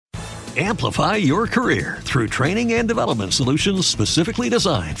Amplify your career through training and development solutions specifically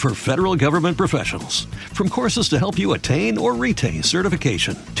designed for federal government professionals. From courses to help you attain or retain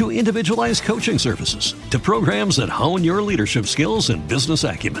certification, to individualized coaching services, to programs that hone your leadership skills and business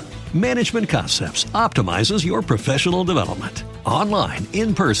acumen, Management Concepts optimizes your professional development. Online,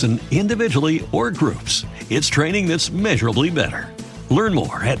 in person, individually, or groups, it's training that's measurably better. Learn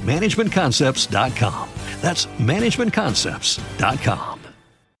more at managementconcepts.com. That's managementconcepts.com.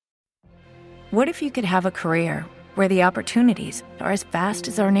 What if you could have a career where the opportunities are as vast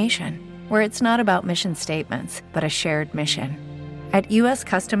as our nation, where it's not about mission statements, but a shared mission? At U.S.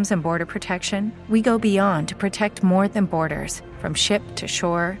 Customs and Border Protection, we go beyond to protect more than borders. From ship to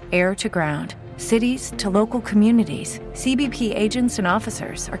shore, air to ground, cities to local communities, CBP agents and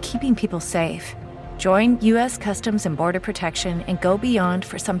officers are keeping people safe. Join U.S. Customs and Border Protection and go beyond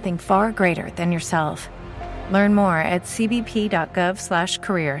for something far greater than yourself. Learn more at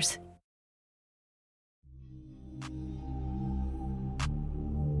cbp.gov/careers.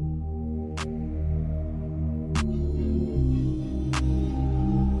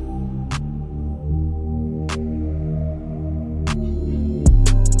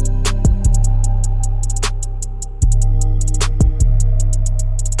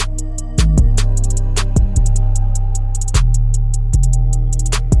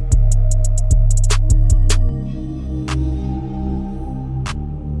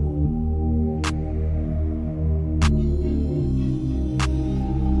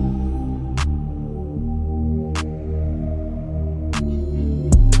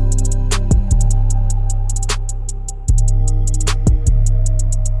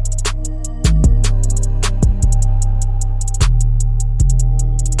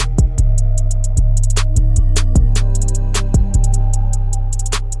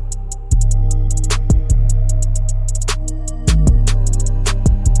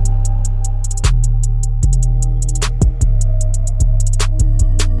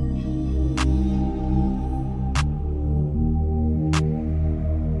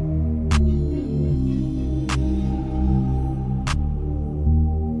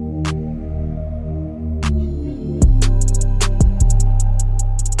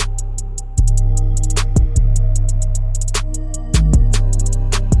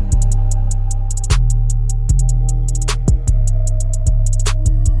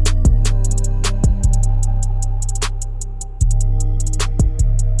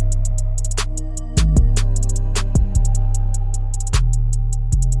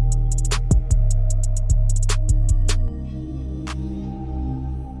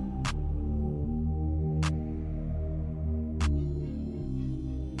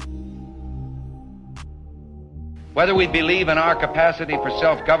 Whether we believe in our capacity for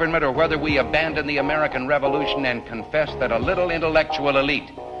self-government or whether we abandon the American Revolution and confess that a little intellectual elite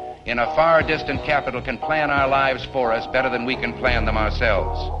in a far distant capital can plan our lives for us better than we can plan them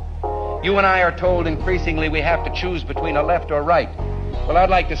ourselves. You and I are told increasingly we have to choose between a left or right. Well, I'd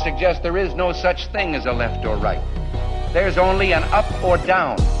like to suggest there is no such thing as a left or right. There's only an up or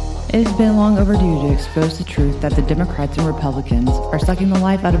down. It has been long overdue to expose the truth that the Democrats and Republicans are sucking the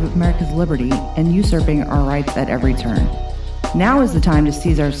life out of America's liberty and usurping our rights at every turn. Now is the time to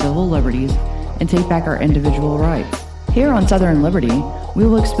seize our civil liberties and take back our individual rights. Here on Southern Liberty, we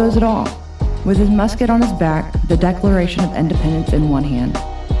will expose it all. With his musket on his back, the Declaration of Independence in one hand,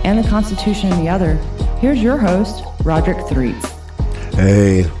 and the Constitution in the other, here's your host, Roderick Threets.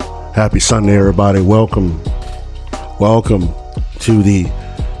 Hey, happy Sunday, everybody. Welcome to the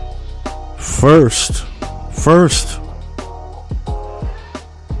first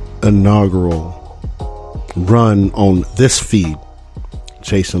inaugural run on this feed,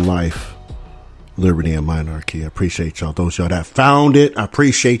 Chasing Life, Liberty, and Monarchy. I appreciate y'all. Those y'all that found it, I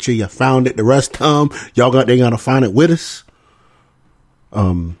appreciate you. You found it. The rest they gotta find it with us.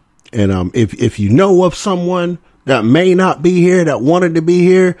 If you know of someone that may not be here, that wanted to be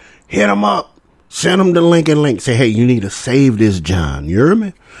here, hit them up. Send them the link. Say, hey, you need to save this, John. You hear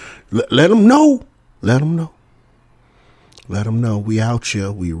me? Let them know. Let them know. We out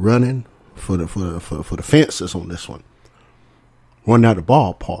here. We running for the fences on this one. Running out the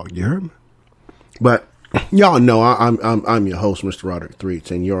ballpark. You heard me? But y'all know I'm your host, Mr. Roderick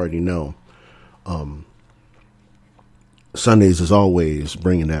Threets, and you already know. Sundays is always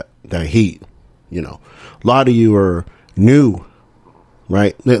bringing that heat. You know, a lot of you are new,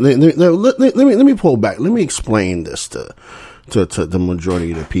 right? Let me pull back. Let me explain this to the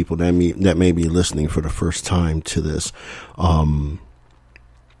majority of the people that may be listening for the first time to this.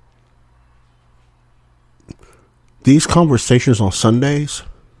 These conversations on Sundays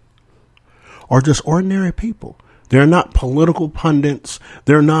are just ordinary people. They're not political pundits.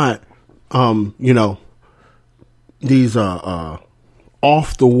 They're not these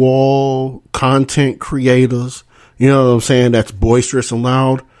off the wall content creators, you know what I'm saying, that's boisterous and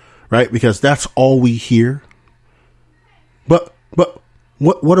loud, right? Because that's all we hear. But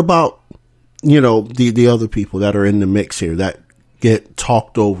what about, the other people that are in the mix here that get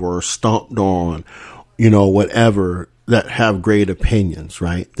talked over or stomped on, whatever, that have great opinions,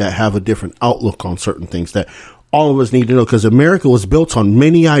 right? That have a different outlook on certain things that all of us need to know, because America was built on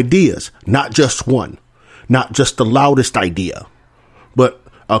many ideas, not just one, not just the loudest idea, but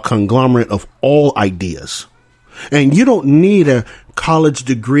a conglomerate of all ideas. And you don't need a college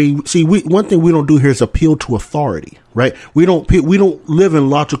degree. See, one thing we don't do here is appeal to authority, right? We don't live in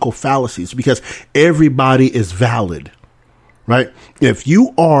logical fallacies, because everybody is valid, right? If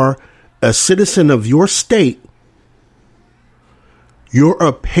you are a citizen of your state, your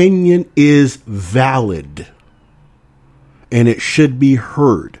opinion is valid and it should be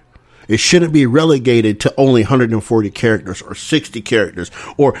heard. It shouldn't be relegated to only 140 characters or 60 characters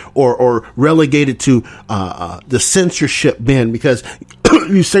or relegated to the censorship bin because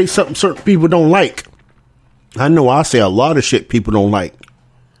you say something certain people don't like. I know I say a lot of shit people don't like.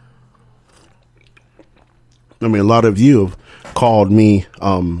 I mean, a lot of you have called me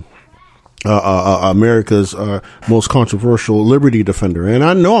America's most controversial liberty defender. And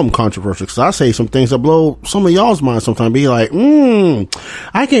I know I'm controversial because I say some things that blow some of y'all's minds sometimes. Be like,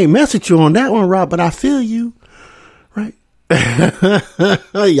 I can't mess with you on that one, Rob, but I feel you. Right?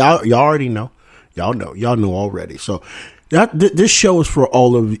 y'all already know. Y'all know already. So this show is for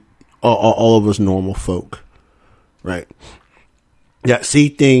all of us normal folk, right? That see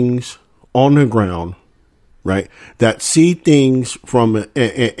things on the ground, right? That see things from an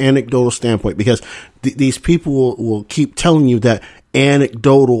anecdotal standpoint, because these people will keep telling you that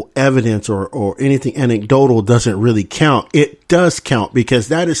anecdotal evidence or anything anecdotal doesn't really count. It does count, because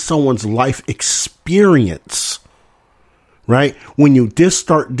that is someone's life experience, right? When you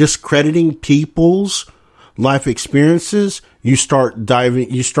start discrediting people's life experiences, you start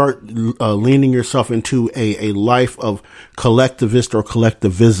leaning yourself into a life of collectivist or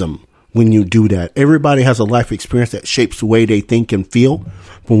collectivism. When you do that, everybody has a life experience that shapes the way they think and feel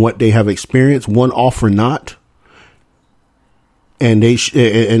from what they have experienced, one off or not. And they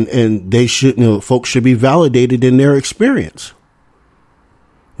should, folks should be validated in their experience,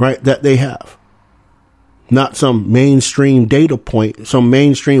 right? That they have. Not some mainstream data point, some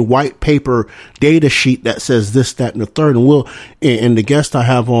mainstream white paper data sheet that says this, that, and the third. And the guest I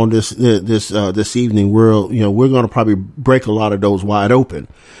have on this evening, we're going to probably break a lot of those wide open,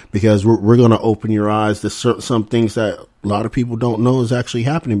 because we're going to open your eyes to some things that a lot of people don't know is actually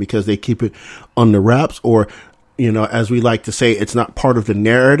happening, because they keep it on the wraps, or, as we like to say, it's not part of the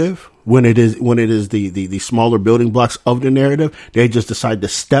narrative. When it is the smaller building blocks of the narrative, they just decide to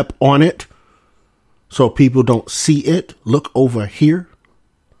step on it. So people don't see it. Look over here.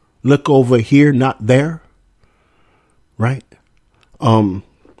 Look over here, not there. Right? So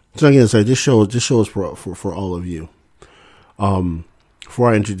again, this show is for all of you. Before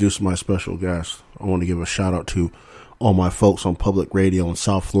I introduce my special guest, I want to give a shout out to all my folks on public radio in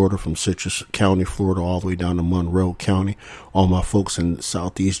South Florida, from Citrus County, Florida, all the way down to Monroe County. All my folks in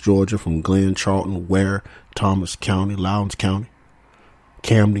Southeast Georgia, from Glenn, Charlton, Ware, Thomas County, Lowndes County,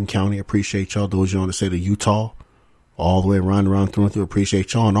 Camden County, appreciate y'all. Those you on the state of Utah, all the way around through and through,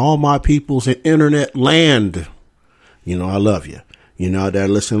 appreciate y'all. And all my peoples in internet land, I love you. That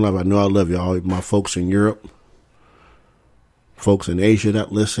listen, love, I know I love you. All my folks in Europe, folks in Asia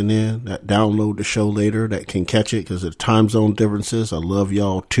that listen in, that download the show later, that can catch it because of the time zone differences. I love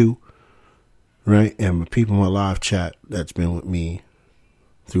y'all too, right? And the people in my live chat that's been with me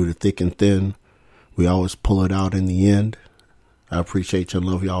through the thick and thin, we always pull it out in the end. I appreciate you and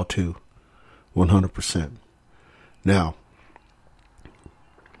love y'all too. 100%. Now,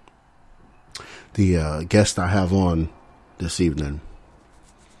 the guest I have on this evening,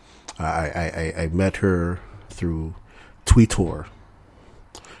 I met her through Twitter.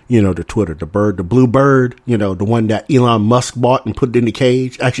 The Twitter, the blue bird, the one that Elon Musk bought and put it in the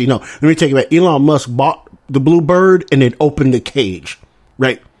cage. Actually, no, let me take it back. Elon Musk bought the blue bird and then opened the cage,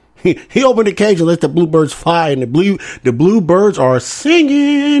 right? He opened the cage and let the bluebirds fly, and the bluebirds are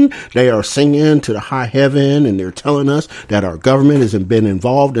singing. They are singing to the high heaven, and they're telling us that our government has been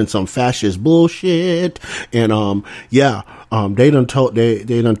involved in some fascist bullshit. And they done told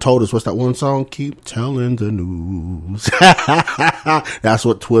us, what's that one song? Keep telling the news. That's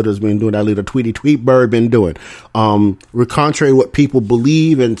what Twitter's been doing. That little tweet bird been doing. We're contrary to what people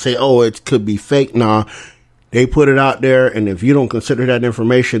believe and say, oh, it could be fake. Nah. They put it out there, and if you don't consider that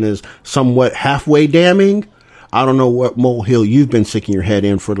information as somewhat halfway damning, I don't know what molehill you've been sticking your head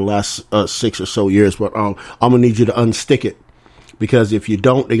in for the last 6 or so years, but I'm going to need you to unstick it. Because if you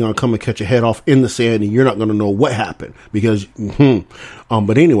don't, they're going to come and cut your head off in the sand and you're not going to know what happened. Because,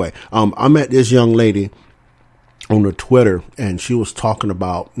 but anyway, I met this young lady on the Twitter and she was talking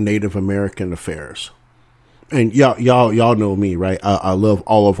about Native American affairs. And y'all know me, right? I love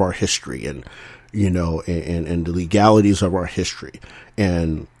all of our history and, and the legalities of our history.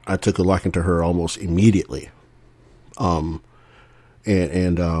 And I took a liking to her almost immediately.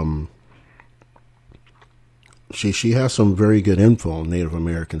 She has some very good info on Native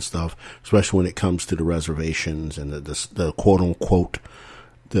American stuff, especially when it comes to the reservations and the quote unquote,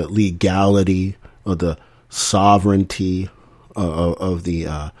 the legality of the sovereignty of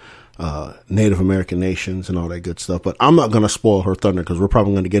the Native American nations and all that good stuff. But I'm not going to spoil her thunder because we're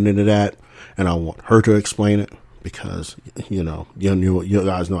probably going to get into that, and I want her to explain it because you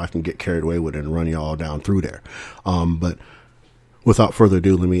guys know I can get carried away with it and run you all down through there. But without further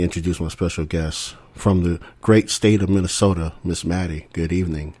ado, let me introduce my special guest from the great state of Minnesota, Miss Maddie. Good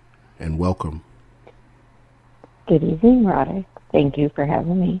evening and welcome. Good evening, Roderick. Thank you for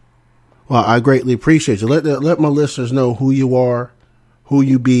having me. Well, I greatly appreciate you. Let my listeners know who you are, who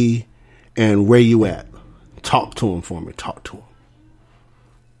you be, and where you at. Talk to them for me. Talk to them.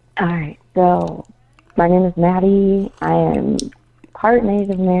 All right. So my name is Maddie. I am part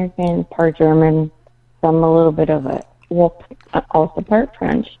Native American, part German. So I'm a little bit of also part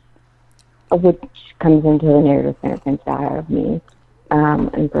French, which comes into the Native American side of me.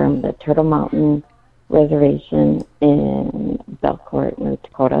 I'm from the Turtle Mountain Reservation in Belcourt, North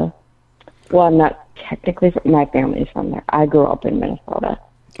Dakota. Well, I'm not technically from, my family's from there. I grew up in Minnesota.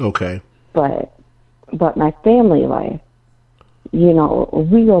 Okay. But my family life, we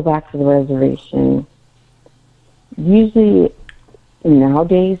go back to the reservation. Usually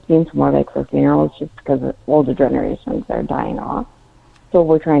nowadays seems more like for funerals just because the older generations are dying off. So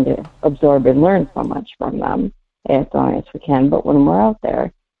we're trying to absorb and learn so much from them as long as we can. But when we're out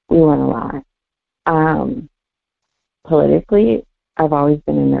there, we learn a lot. Politically, I've always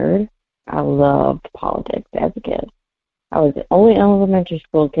been a nerd. I loved politics as a kid. I was the only elementary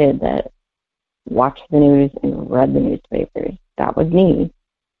school kid that watched the news and read the newspapers. That was me.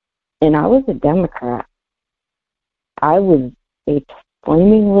 And I was a Democrat. I was a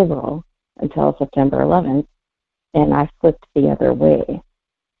flaming liberal until September 11th, and I flipped the other way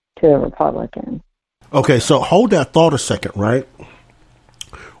to a Republican. Okay, so hold that thought a second, right?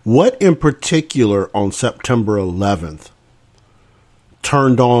 What in particular on September 11th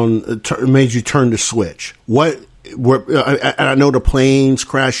made you turn the switch? I know the planes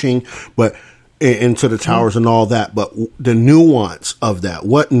crashing, but into the towers and all that, but the nuance of that,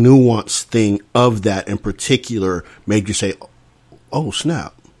 what nuance thing of that in particular made you say, oh,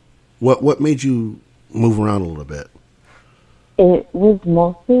 snap? What made you move around a little bit? It was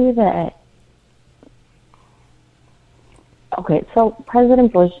mostly that, okay, so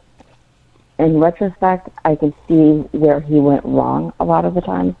President Bush, in retrospect, I can see where he went wrong a lot of the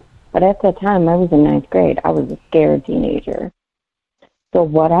time. But at that time, I was in 9th grade. I was a scared teenager. So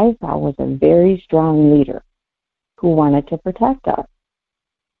what I saw was a very strong leader who wanted to protect us.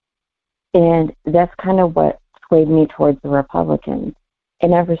 And that's kind of what swayed me towards the Republicans.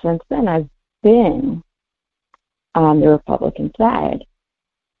 And ever since then, I've been on the Republican side.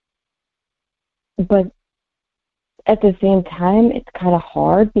 But at the same time, it's kind of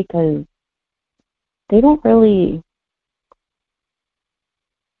hard because they don't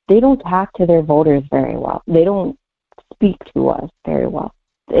talk to their voters very well. They don't speak to us very well.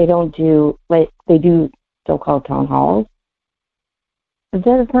 They don't do, they do so-called town halls. But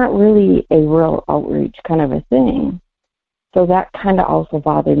that's not really a real outreach kind of a thing. So that kind of also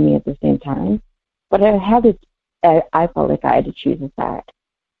bothered me at the same time. But I felt like I had to choose a side.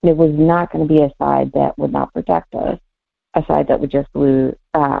 And it was not going to be a side that would not protect us, a side that would just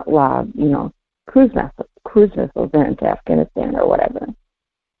lob, cruise missiles into Afghanistan or whatever.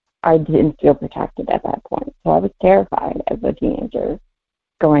 I didn't feel protected at that point. So I was terrified as a teenager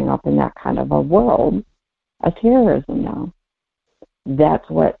growing up in that kind of a world of terrorism now. That's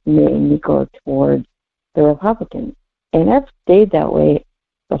what made me go towards the Republicans. And I've stayed that way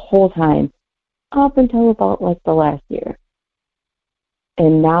the whole time up until about the last year.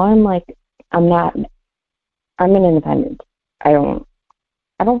 And now I'm an independent. I don't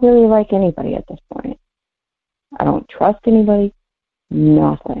really like anybody at this point. I don't trust anybody.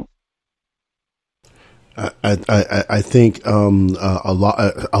 Nothing. I think a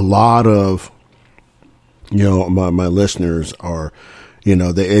lot of my listeners are,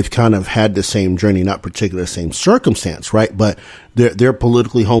 they've kind of had the same journey, not particularly the same circumstance, right? But they're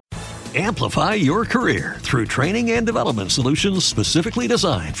politically home. Amplify your career through training and development solutions specifically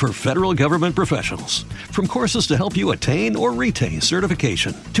designed for federal government professionals. From courses to help you attain or retain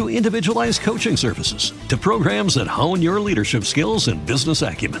certification, to individualized coaching services, to programs that hone your leadership skills and business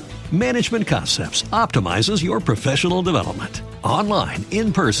acumen, Management Concepts optimizes your professional development. Online,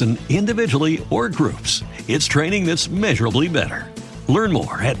 in person, individually, or groups, it's training that's measurably better. Learn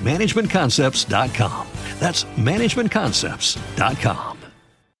more at managementconcepts.com. That's managementconcepts.com.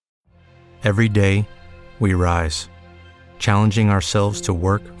 Every day, we rise, challenging ourselves to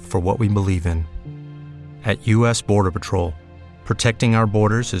work for what we believe in. At U.S. Border Patrol, protecting our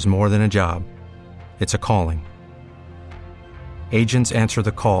borders is more than a job. It's a calling. Agents answer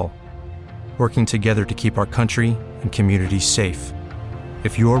the call, working together to keep our country and communities safe.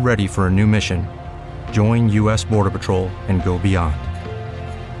 If you're ready for a new mission, join U.S. Border Patrol and go beyond.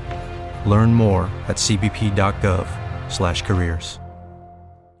 Learn more at cbp.gov/careers.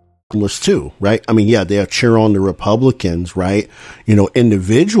 Too, right? I mean, yeah, they'll cheer on the Republicans, right? You know,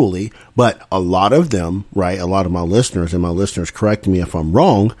 individually, but a lot of them, right? A lot of my listeners, and my listeners correct me if I'm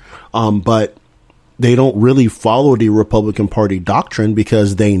wrong, but they don't really follow the Republican Party doctrine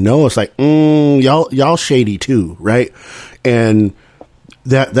because they know it's like, y'all shady too, right? And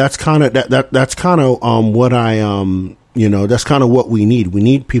that's kind of what I that's kind of what we need. We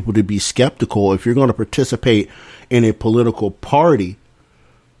need people to be skeptical. If you're going to participate in a political party,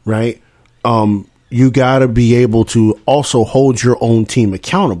 right? You got to be able to also hold your own team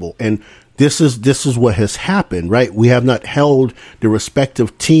accountable. And this is what has happened, right? We have not held the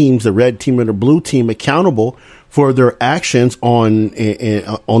respective teams, the red team and the blue team, accountable for their actions on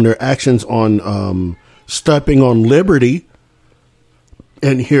stepping on liberty.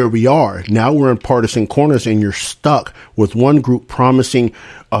 And here we are. Now we're in partisan corners, and you're stuck with one group promising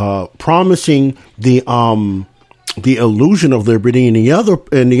the illusion of liberty, and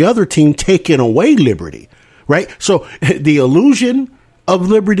the other team taking away liberty, right? So the illusion of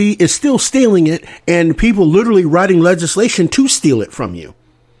liberty is still stealing it, and people literally writing legislation to steal it from you.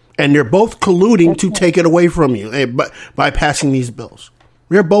 And they're both colluding to take it away from you by passing these bills.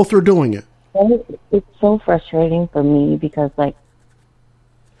 They're both are doing it. It's so frustrating for me because, like,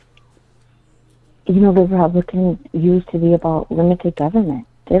 the Republicans used to be about limited government.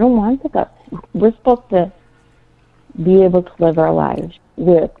 They don't want the government. We're supposed to be able to live our lives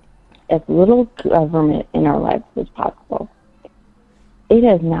with as little government in our lives as possible. It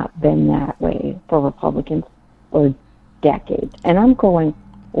has not been that way for Republicans for decades. And I'm going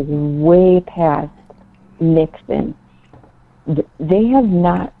way past Nixon. They have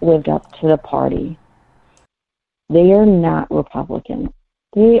not lived up to the party. They are not Republicans.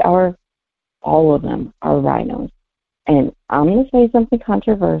 All of them are rhinos. And I'm going to say something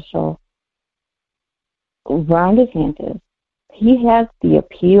controversial. Ron DeSantis, he has the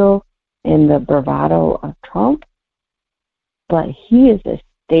appeal and the bravado of Trump, but he is a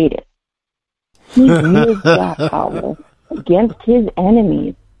statist. He wields that power against his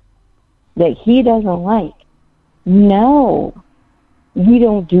enemies that he doesn't like. No, we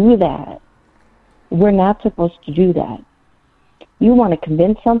don't do that. We're not supposed to do that. You want to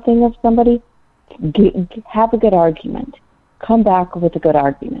convince something of somebody? Have a good argument. Come back with a good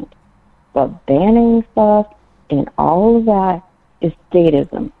argument. But banning stuff and all of that is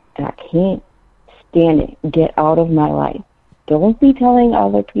statism. And I can't stand it. Get out of my life. Don't be telling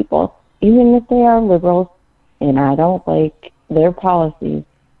other people, even if they are liberals, and I don't like their policies,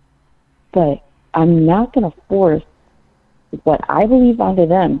 but I'm not going to force what I believe onto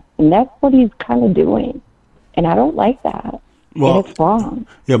them. And that's what he's kind of doing. And I don't like that. Well, and it's wrong.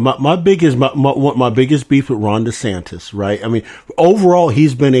 Yeah, my biggest beef with Ron DeSantis, right? I mean, overall,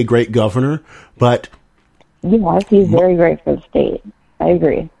 he's been a great governor, but yes, he's very great for the state. I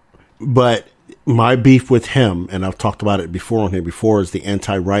agree. But my beef with him, and I've talked about it before on here before, is the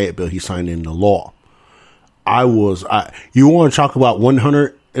anti-riot bill he signed into law. You want to talk about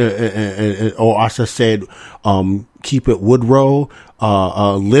 100? Or I just said, keep it Woodrow,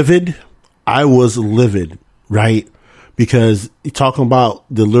 livid. I was livid, right? Because you're talking about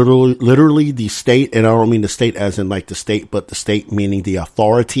the literally the state, and I don't mean the state as in like the state, but the state meaning the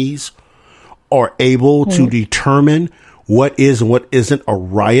authorities are able to determine what is and what isn't a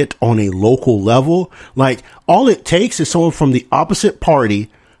riot on a local level. Like, all it takes is someone from the opposite party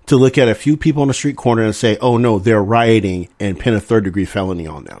to look at a few people on the street corner and say, oh no, they're rioting, and pin a 3rd-degree felony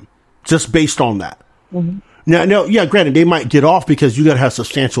on them. Just based on that. Mm-hmm. Now, yeah, granted, they might get off because you got to have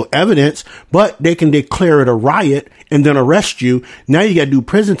substantial evidence, but they can declare it a riot and then arrest you. Now you got to do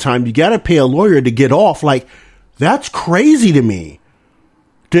prison time. You got to pay a lawyer to get off. Like, that's crazy to me.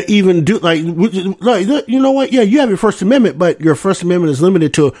 to even do like, you know what? Yeah, you have your First Amendment, but your First Amendment is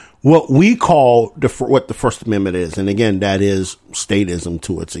limited to what we call what the First Amendment is. And again, that is statism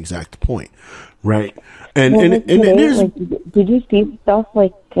to its exact point. Right. And there's, like, did you see stuff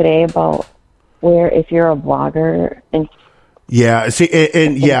like today about where if you're a blogger and I've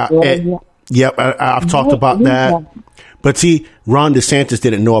talked about that. But see, Ron DeSantis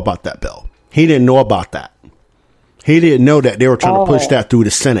didn't know about that bill. He didn't know about that. He didn't know that they were trying to push that through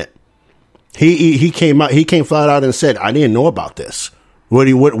the Senate. He came flat out and said, I didn't know about this.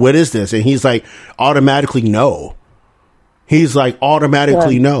 What is this? And he's like, automatically no. He's like,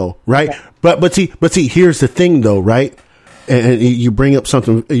 automatically no, right? Yeah. But see, here's the thing though, right? And you bring up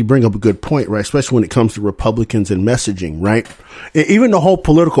a good point, right? Especially when it comes to Republicans and messaging, right? Even the whole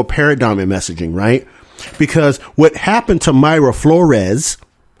political paradigm in messaging, right? Because what happened to Myra Flores,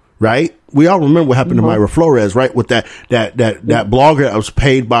 right? We all remember what happened to Myra Flores, right? With that blogger that was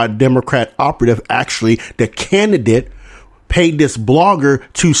paid by a Democrat operative. Actually, the candidate paid this blogger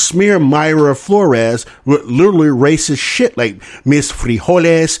to smear Myra Flores with literally racist shit like Miss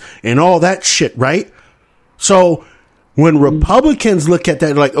Frijoles and all that shit, right? So when Republicans look at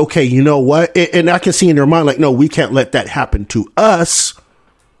that, like, okay, you know what? And I can see in their mind, like, no, we can't let that happen to us,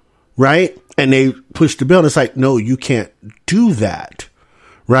 right? And they push the bill, and it's like, no, you can't do that,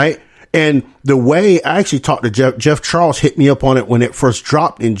 right? And the way I actually talked to Jeff Charles hit me up on it when it first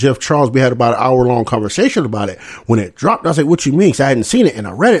dropped. And Jeff Charles, we had about an hour-long conversation about it. When it dropped, I was like, what you mean? Because I hadn't seen it. And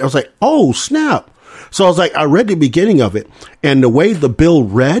I read it. I was like, oh, snap. So I was like, I read the beginning of it. And the way the bill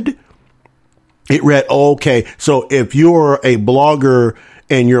read, it read, oh, okay, so if you're a blogger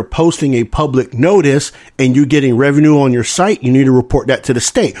and you're posting a public notice and you're getting revenue on your site, you need to report that to the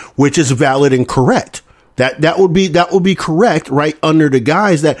state, which is valid and correct. That would be correct, right? Under the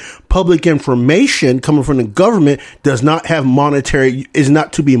guise that public information coming from the government is not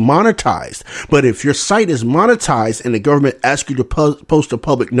to be monetized. But if your site is monetized and the government asks you to post a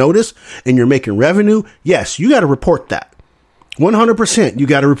public notice and you're making revenue, yes, you got to report that. 100%, you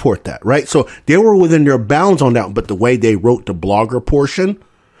got to report that, right? So they were within their bounds on that, but the way they wrote the blogger portion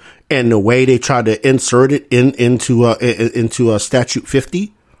and the way they tried to insert it into Statute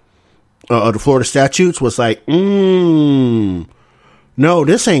 50. The Florida statutes was like, no,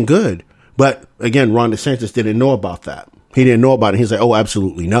 this ain't good. But again, Ron DeSantis didn't know about that. He didn't know about it. He's like, oh,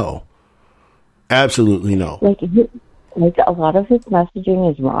 absolutely no. Absolutely no. Like a lot of his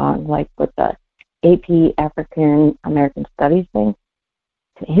messaging is wrong. Like with the AP African American Studies thing,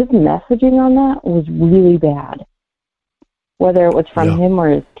 his messaging on that was really bad. Whether it was from him or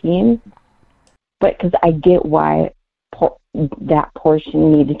his team. But because I get why that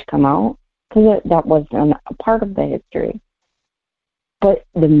portion needed to come out, because that wasn't a part of the history. But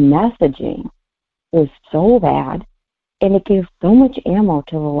the messaging was so bad, and it gave so much ammo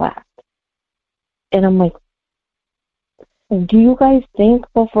to the left. And I'm like, do you guys think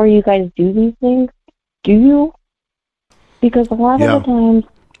before you guys do these things? Do you? Because a lot of the times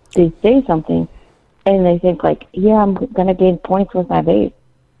they say something, and they think like, yeah, I'm going to gain points with my base.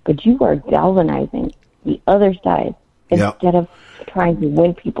 But you are galvanizing the other side instead of trying to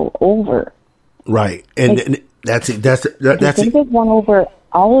win people over. Right. And that's it. I think they've won over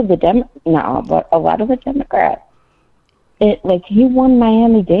all of the but a lot of the Democrats. He won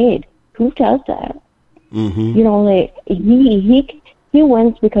Miami-Dade. Who does that? Mm-hmm. You know, he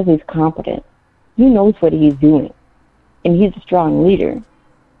wins because he's competent. He knows what he's doing, and he's a strong leader.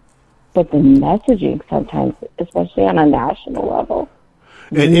 But the messaging sometimes, especially on a national level,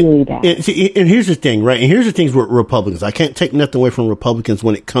 really bad. And here's the thing, right? And here's the things with Republicans. I can't take nothing away from Republicans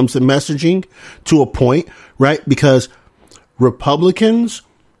when it comes to messaging to a point, right? Because Republicans,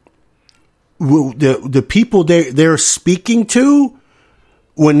 the people they're speaking to,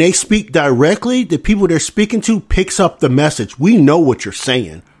 when they speak directly, the people they're speaking to picks up the message. We know what you're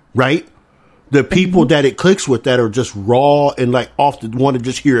saying, right? The people that it clicks with that are just raw and often want to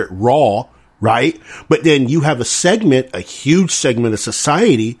just hear it raw, right? But then you have a huge segment of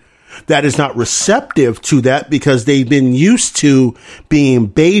society that is not receptive to that because they've been used to being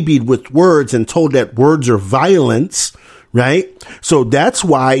babied with words and told that words are violence, right? So that's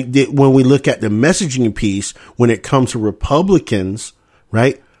why when we look at the messaging piece, when it comes to Republicans,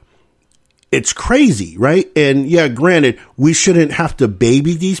 right? It's crazy, right? And yeah, granted, we shouldn't have to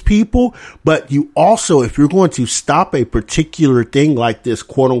baby these people, but you also, if you're going to stop a particular thing like this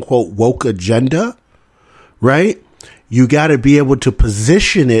quote unquote woke agenda, right? You got to be able to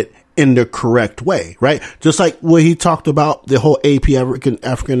position it in the correct way, right? Just like when he talked about the whole AP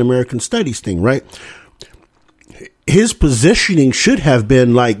African American Studies thing, right? His positioning should have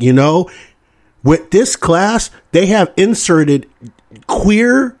been with this class, they have inserted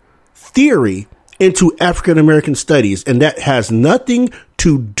queer theory into African American studies, and that has nothing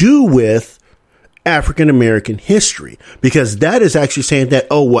to do with African American history, because that is actually saying that,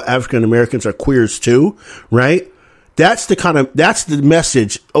 oh, well, African Americans are queers too, right? That's the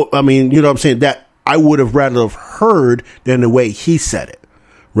message. Oh, I mean, you know what I'm saying? That I would have rather have heard than the way he said it,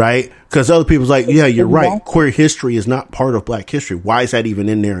 right? Because other people's like, yeah, you're right. Queer history is not part of Black history. Why is that even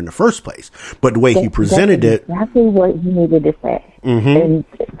in there in the first place? But the way he presented it. That's exactly what he needed to say. And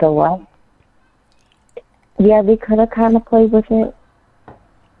the left, yeah, they could have kind of played with it.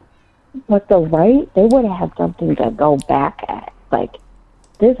 But the right, they would have had something to go back at. Like,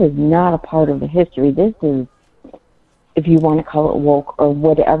 this is not a part of the history. This is, if you want to call it woke or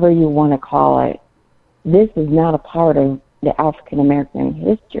whatever you want to call it, this is not a part of the African American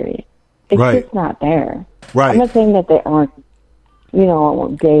history. It's just not there. Right. I'm not saying that they aren't, you know,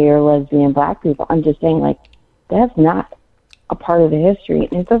 gay or lesbian Black people. I'm just saying, like, that's not a part of the history,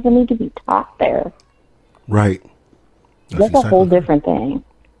 and it doesn't need to be taught there. Right. That's a whole different thing.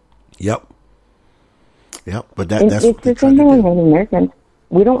 Yep. But that's it's the same thing with Native Americans.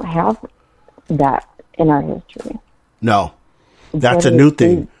 We don't have that in our history. No, that's a new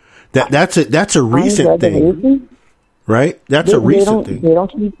thing. That's a recent thing, right? That's a recent thing. They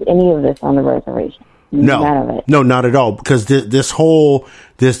don't keep any of this on the reservation. No, none of it. No, not at all. Because this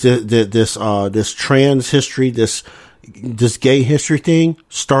trans history, this gay history thing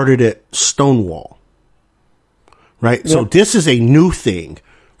started at Stonewall, right? Yep. So this is a new thing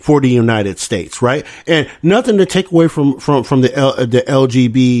for the United States, right? And nothing to take away from the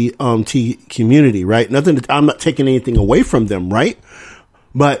LGBT community, right? I'm not taking anything away from them, right?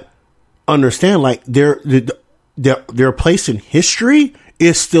 But understand, like, their place in history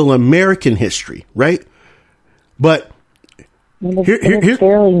is still American history, right? But it's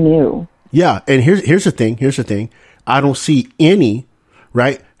fairly new. Yeah, and here's the thing. I don't see any,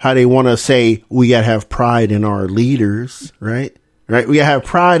 right? How they want to say we gotta have pride in our leaders, right? Right, we have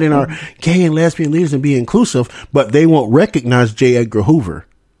pride in our gay and lesbian leaders and be inclusive, but they won't recognize J. Edgar Hoover.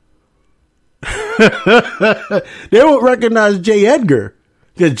 They won't recognize J. Edgar,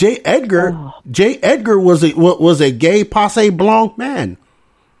 because J. Edgar was a gay passe blanc man.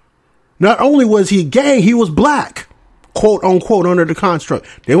 Not only was he gay, he was Black, quote unquote, under the construct.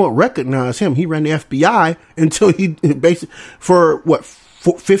 They won't recognize him. He ran the FBI until he basically, for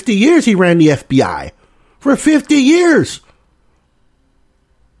 50 years he ran the FBI. For 50 years.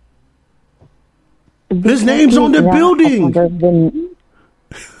 His name's on the building.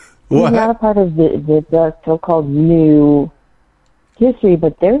 He's not a part of the so-called new history,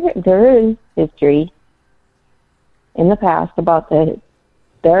 but there is history in the past about this.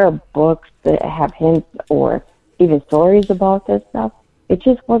 There are books that have hints or even stories about this stuff. It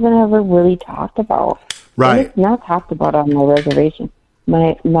just wasn't ever really talked about. Right. And it's not talked about on the reservation.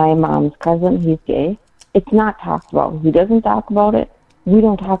 My mom's cousin, he's gay. It's not talked about. He doesn't talk about it. We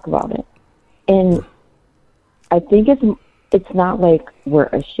don't talk about it. And I think it's not like we're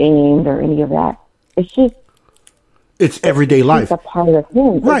ashamed or any of that. It's just it's everyday life. It's a part of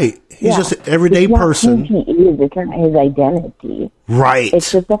him. Right. He's just an everyday person. It's not who he is. It's not his identity. Right.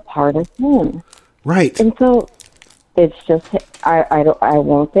 It's just a part of him. Right. And so it's just I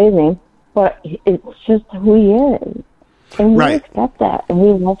won't say his name, but it's just who he is. And we accept that, and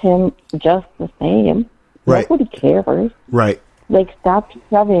we love him just the same. Right. Nobody cares. Right. Like, stop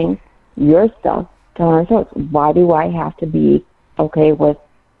shoving your stuff down our throats. Why do I have to be okay with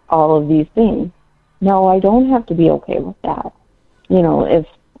all of these things? No, I don't have to be okay with that. You know, if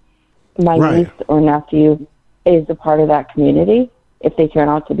my niece or nephew is a part of that community, if they turn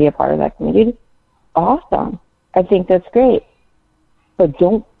out to be a part of that community, awesome. I think that's great. But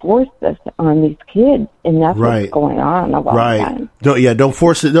don't force this on these kids, and that's what's going on a lot of times. Don't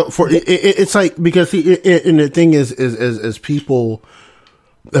force it. It's like, because and the thing is as people,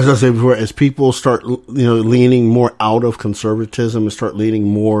 as I said before, as people start leaning more out of conservatism and start leaning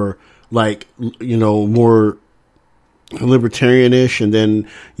more like more libertarianish, and then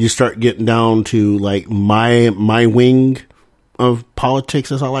you start getting down to like my wing of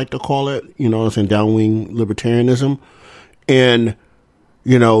politics, as I like to call it. Downwing libertarianism, and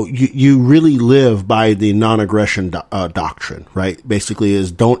you really live by the non-aggression doctrine, right? Basically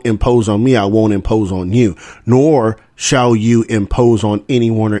is, don't impose on me, I won't impose on you, nor shall you impose on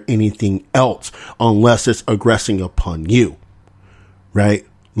anyone or anything else unless it's aggressing upon you, right?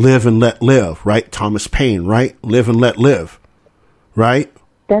 Live and let live, right? Thomas Paine, right? Live and let live, right?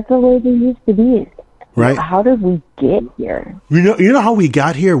 That's the way they used to be. Right? How did we get here? You know how we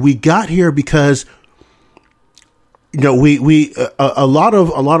got here? We got here because we a lot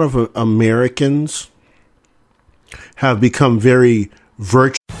of Americans have become very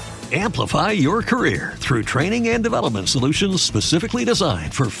virtual. Amplify your career through training and development solutions specifically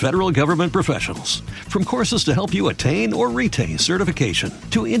designed for federal government professionals. From courses to help you attain or retain certification,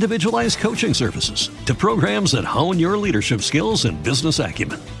 to individualized coaching services, to programs that hone your leadership skills and business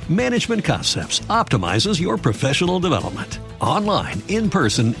acumen, Management Concepts optimizes your professional development. Online, in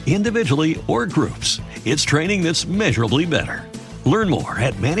person, individually, or groups, it's training that's measurably better. Learn more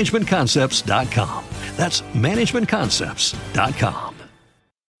at managementconcepts.com. That's managementconcepts.com.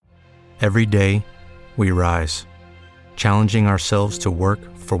 Every day, we rise, challenging ourselves to work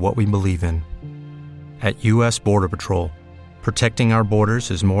for what we believe in. At U.S. Border Patrol, protecting our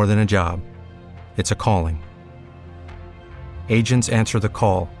borders is more than a job. It's a calling. Agents answer the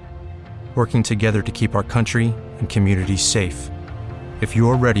call, working together to keep our country and communities safe. If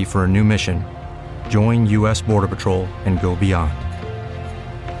you're ready for a new mission, join U.S. Border Patrol and go beyond.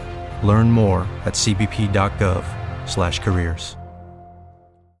 Learn more at cbp.gov/careers.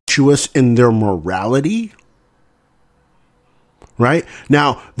 In their morality, right?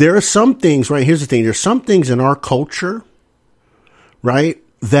 Now, there are some things, right? Here's the thing. There's some things in our culture, right,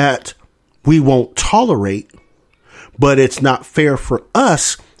 that we won't tolerate, but it's not fair for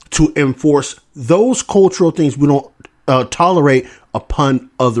us to enforce those cultural things we don't tolerate upon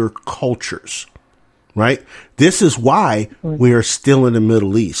other cultures, right? This is why we are still in the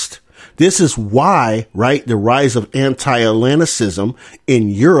Middle East. This is why, right, the rise of anti-Atlanticism in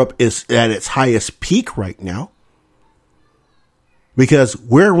Europe is at its highest peak right now. Because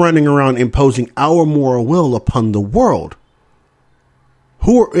we're running around imposing our moral will upon the world.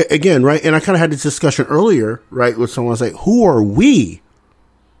 Who are, again, right, and I kind of had this discussion earlier, right, with someone saying, who are we?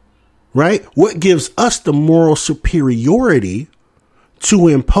 Right? What gives us the moral superiority to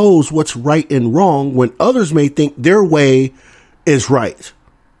impose what's right and wrong when others may think their way is right?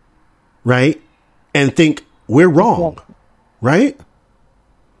 Right? And think we're wrong. Yeah. Right?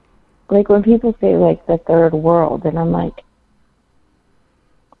 Like when people say like the third world, and I'm like,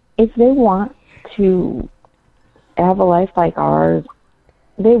 if they want to have a life like ours,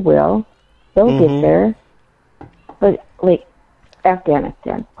 they will. They'll get there. But like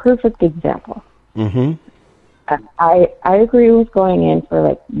Afghanistan, perfect example. I agree with going in for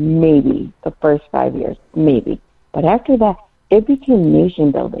like maybe the first 5 years, maybe. But after that, it became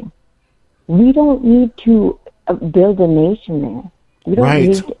nation building. We don't need to build a nation there. We don't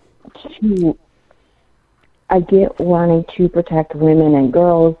need to. I get wanting to protect women and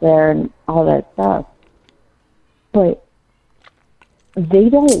girls there and all that stuff. But they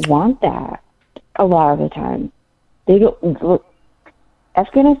don't want that a lot of the time. They don't. Look,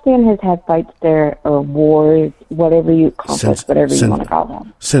 Afghanistan has had fights there, or wars, whatever you call it, whatever you want to call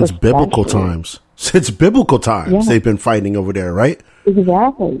them. Since biblical times. Since biblical times, they've been fighting over there, right?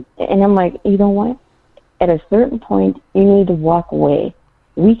 Exactly. And I'm like, you know what? At a certain point, you need to walk away.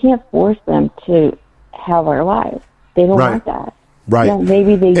 We can't force them to have our lives. They don't want that. Right. You know,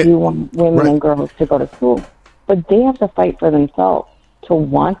 maybe they do want women and girls to go to school, but they have to fight for themselves to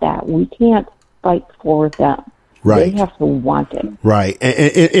want that. We can't fight for them. Right. They have to want it. Right.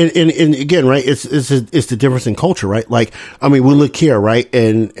 And again, right, it's the difference in culture, right? Like, I mean, we look here, right?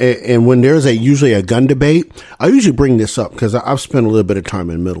 And when there's usually a gun debate, I usually bring this up because I've spent a little bit of time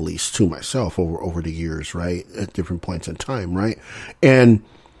in the Middle East too myself over the years, right? At different points in time, right? And,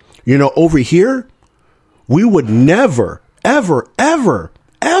 you know, over here, we would never, ever, ever,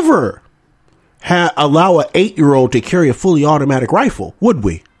 ever allow an 8-year-old to carry a fully automatic rifle, would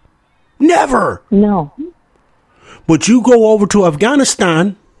we? Never. No. But you go over to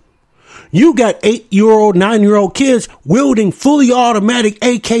Afghanistan, you got 8-year-old, 9-year-old kids wielding fully automatic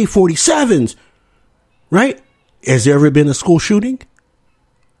AK-47s, right? Has there ever been a school shooting?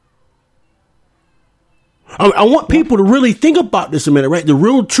 I want people to really think about this a minute, right? The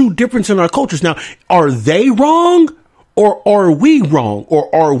real true difference in our cultures. Now, are they wrong or are we wrong?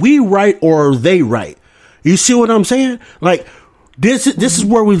 Or are we right or are they right? You see what I'm saying? Like, This is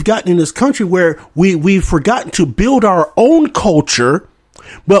where we've gotten in this country where we've forgotten to build our own culture,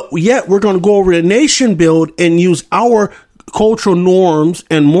 but yet we're going to go over to nation build and use our cultural norms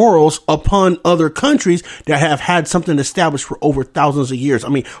and morals upon other countries that have had something established for over thousands of years. I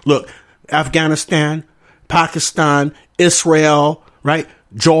mean, look, Afghanistan, Pakistan, Israel, right?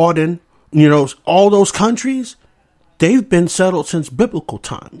 Jordan, you know, all those countries, they've been settled since biblical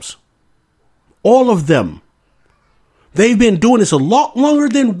times. All of them. They've been doing this a lot longer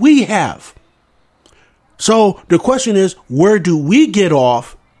than we have. So the question is, where do we get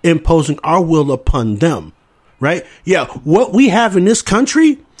off imposing our will upon them? Right? Yeah. What we have in this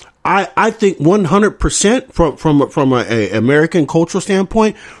country, I think 100% from an American cultural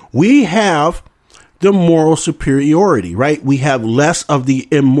standpoint, we have the moral superiority, right? We have less of the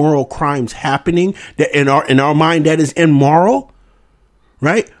immoral crimes happening that in our mind that is immoral,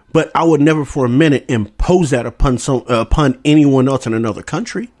 right? But I would never for a minute impose that upon anyone else in another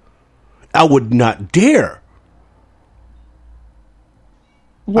country. I would not dare.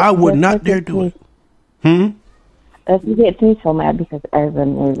 I would not dare do it. That gets me so mad because as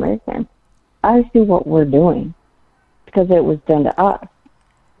an American, I see what we're doing because it was done to us.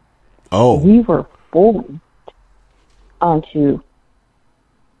 Oh. We were forced onto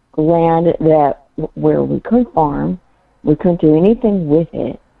land where we could farm, we couldn't do anything with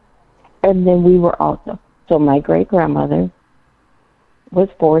it, and then we were also. So my great grandmother was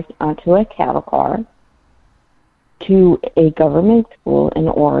forced onto a cattle car to a government school in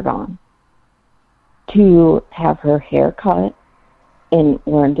Oregon to have her hair cut and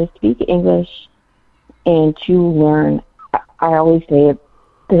learn to speak English and to learn, I always say it,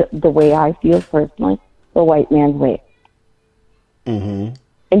 the way I feel personally, the white man's way. Mm-hmm.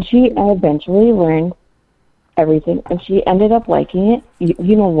 And she eventually learned everything, and she ended up liking it.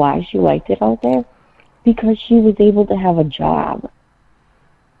 You know why she liked it out there? Because she was able to have a job.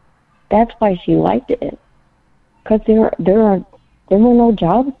 That's why she liked it. Because there were no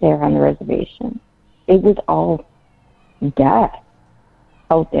jobs there on the reservation. It was all death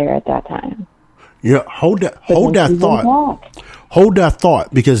out there at that time. Yeah, hold that thought. Hold that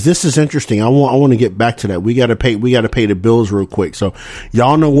thought, because this is interesting. I want to get back to that. We got to pay the bills real quick. So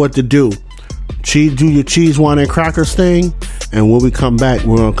y'all know what to do. Do your cheese, wine, and crackers thing, and when we come back,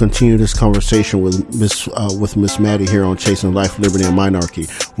 we're gonna continue this conversation with Miss Maddie here on Chasing Life, Liberty, and Monarchy.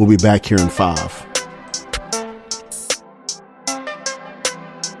 We'll be back here in 5.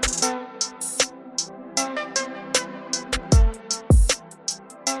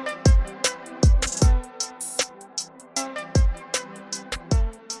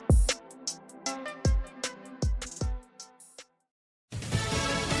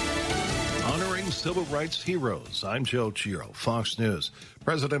 Civil rights heroes. I'm Joe Chiro, Fox News.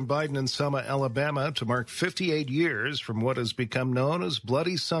 President Biden in Selma, Alabama, to mark 58 years from what has become known as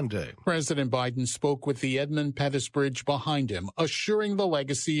Bloody Sunday. President Biden spoke with the Edmund Pettus Bridge behind him, assuring the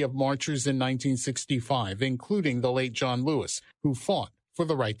legacy of marchers in 1965, including the late John Lewis, who fought for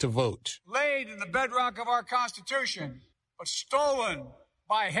the right to vote. Laid in the bedrock of our Constitution, but stolen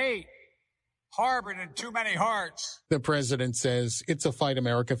by hate. Harbored in too many hearts. The president says it's a fight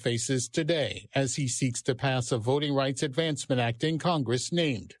America faces today as he seeks to pass a Voting Rights Advancement Act in Congress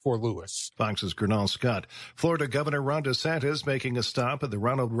named for Lewis. Fox's Gernal Scott. Florida Governor Ron DeSantis making a stop at the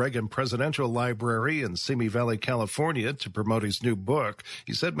Ronald Reagan Presidential Library in Simi Valley, California to promote his new book.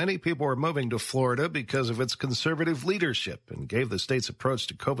 He said many people are moving to Florida because of its conservative leadership and gave the state's approach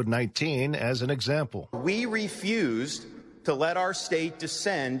to COVID-19 as an example. We refused to let our state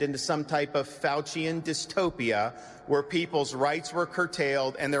descend into some type of Faucian dystopia where people's rights were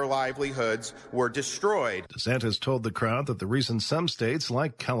curtailed and their livelihoods were destroyed. DeSantis told the crowd that the reason some states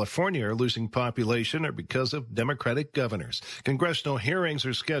like California are losing population are because of Democratic governors. Congressional hearings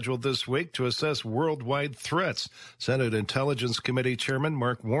are scheduled this week to assess worldwide threats. Senate Intelligence Committee Chairman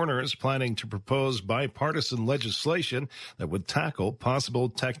Mark Warner is planning to propose bipartisan legislation that would tackle possible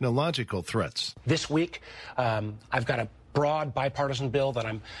technological threats. This week, I've got a broad bipartisan bill that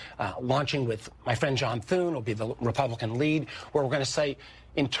I'm launching with my friend John Thune, will be the Republican lead, where we're going to say,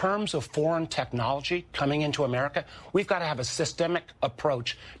 in terms of foreign technology coming into America, we've got to have a systemic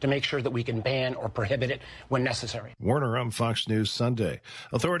approach to make sure that we can ban or prohibit it when necessary. Warner on Fox News Sunday.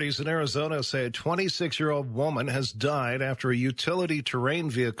 Authorities in Arizona say a 26-year-old woman has died after a utility terrain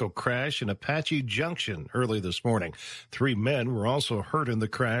vehicle crash in Apache Junction early this morning. 3 men were also hurt in the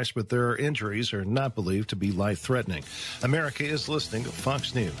crash, but their injuries are not believed to be life-threatening. America is listening to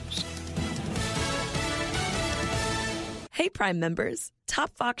Fox News. Hey, Prime members.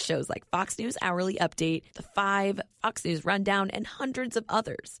 Top Fox shows like Fox News Hourly Update, The Five, Fox News Rundown, and hundreds of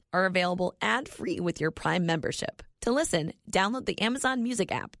others are available ad-free with your Prime membership. To listen, download the Amazon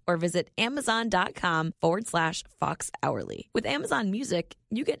Music app or visit amazon.com/Fox Hourly. With Amazon Music,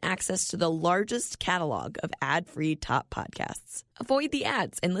 you get access to the largest catalog of ad-free top podcasts. Avoid the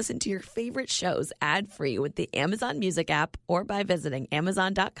ads and listen to your favorite shows ad-free with the Amazon Music app or by visiting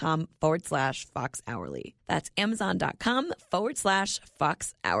amazon.com/Fox Hourly. That's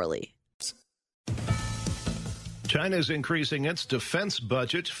amazon.com/Fox Hourly. China's increasing its defense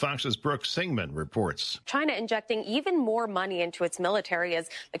budget. Fox's Brooke Singman reports. China injecting even more money into its military as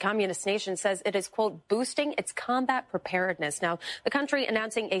the communist nation says it is, quote, boosting its combat preparedness. Now, the country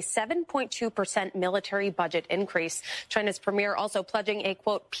announcing a 7.2% military budget increase. China's premier also pledging a,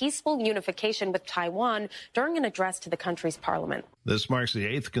 quote, peaceful unification with Taiwan during an address to the country's parliament. This marks the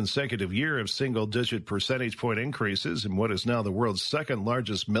 8th consecutive year of single-digit percentage point increases in what is now the world's second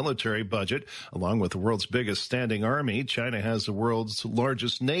largest military budget. Along with the world's biggest standing army, China has the world's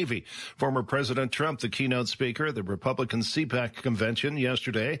largest navy. Former President Trump, the keynote speaker at the Republican CPAC convention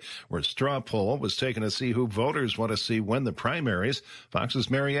yesterday, where a straw poll was taken to see who voters want to see win the primaries. Fox's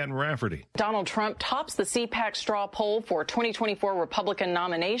Marianne Rafferty. Donald Trump tops the CPAC straw poll for 2024 Republican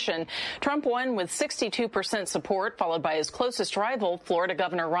nomination. Trump won with 62% support, followed by his closest rival, Florida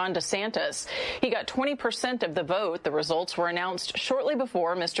Governor Ron DeSantis. He got 20% of the vote. The results were announced shortly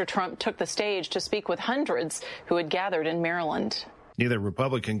before Mr. Trump took the stage to speak with hundreds who had gathered in Maryland. Neither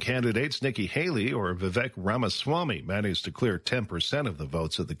Republican candidates Nikki Haley or Vivek Ramaswamy managed to clear 10% of the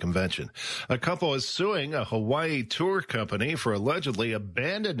votes at the convention. A couple is suing a Hawaii tour company for allegedly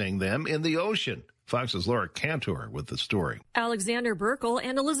abandoning them in the ocean. Fox's Laura Cantor with the story. Alexander Burkle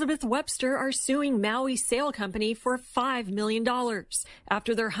and Elizabeth Webster are suing Maui Sail Company for $5 million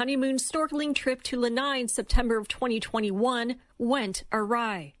after their honeymoon snorkeling trip to Lanai in September of 2021 went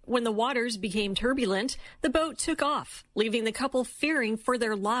awry. When the waters became turbulent, the boat took off, leaving the couple fearing for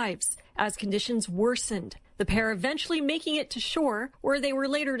their lives as conditions worsened. The pair eventually making it to shore, where they were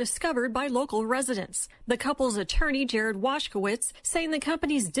later discovered by local residents. The couple's attorney, Jared Washkowitz, saying the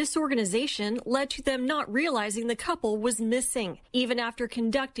company's disorganization led to them not realizing the couple was missing, even after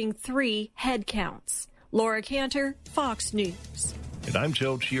conducting 3 head counts. Laura Cantor, Fox News. And I'm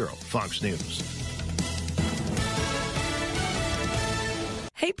Joe Chiro, Fox News.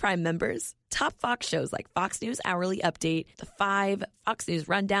 Hey, Prime members. Top Fox shows like Fox News Hourly Update, The 5, Fox News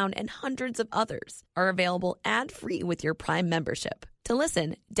Rundown, and hundreds of others are available ad-free with your Prime membership. To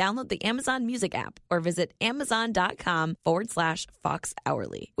listen, download the Amazon Music app or visit amazon.com/Fox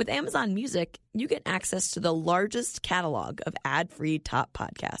Hourly. With Amazon Music, you get access to the largest catalog of ad-free top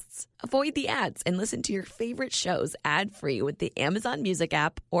podcasts. Avoid the ads and listen to your favorite shows ad-free with the Amazon Music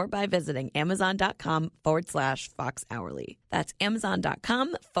app or by visiting amazon.com/Fox Hourly. That's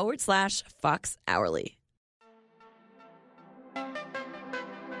amazon.com/Fox Hourly.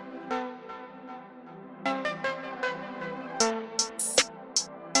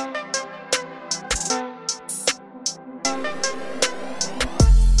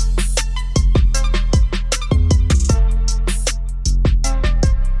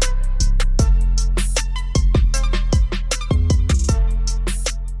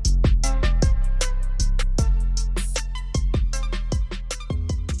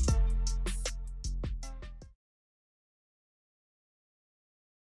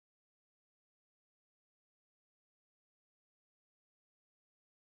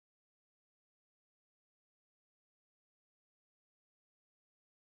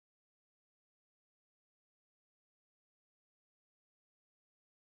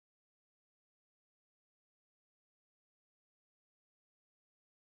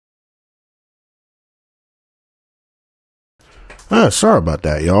 Sorry about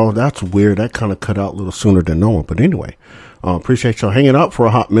that, y'all. That's weird. That kind of cut out a little sooner than normal. But anyway, appreciate y'all hanging out for a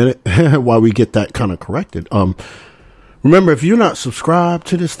hot minute while we get that kind of corrected. Remember, if you're not subscribed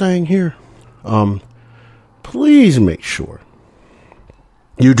to this thing here, please make sure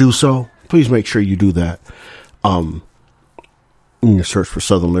you do so. Please make sure you do that. You can search for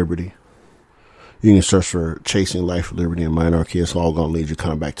Southern Liberty. You can search for Chasing Life, Liberty, and Monarchy. It's all going to lead you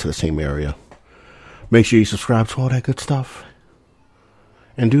kind of back to the same area. Make sure you subscribe to all that good stuff.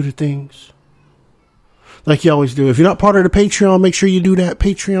 And do the things like you always do. If you're not part of the Patreon, make sure you do that.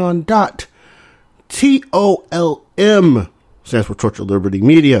 Patreon.com stands for Torture Liberty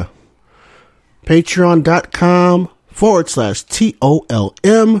Media.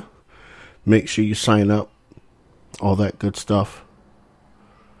 Patreon.com/TOLM. Make sure you sign up. All that good stuff.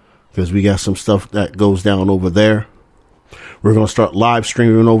 Because we got some stuff that goes down over there. We're going to start live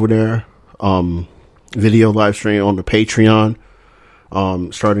streaming over there. Video live streaming on the Patreon.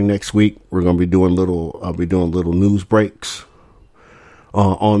 Starting next week, we're going to be doing I'll be doing little news breaks,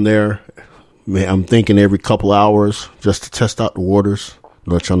 on there. I'm thinking every couple hours just to test out the waters,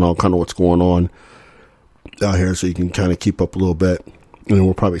 let y'all know kind of what's going on out here so you can kind of keep up a little bit. And then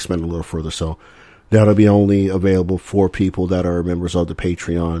we'll probably expand a little further. So that'll be only available for people that are members of the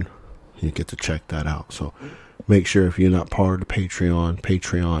Patreon. You get to check that out. So make sure if you're not part of the Patreon,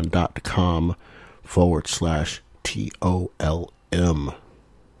 patreon.com/TOLM.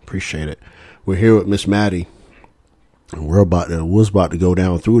 Appreciate it. We're here with Miss Maddie. And was about to go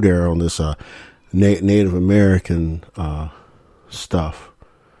down through there on this Native American stuff.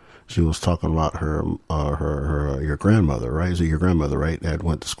 She was talking about your grandmother, right? Is it your grandmother, right? That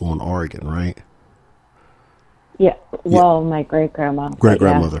went to school in Oregon, right? Yeah. Well, my great-grandma.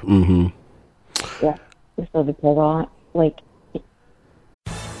 Great-grandmother. Yeah. Mm-hmm. Yeah. So because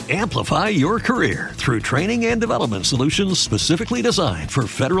Amplify your career through training and development solutions specifically designed for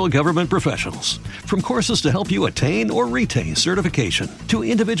federal government professionals. From courses to help you attain or retain certification, to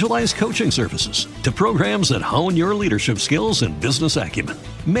individualized coaching services, to programs that hone your leadership skills and business acumen,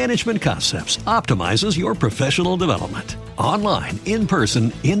 Management Concepts optimizes your professional development. Online, in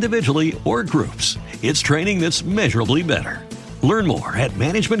person, individually, or groups, it's training that's measurably better. Learn more at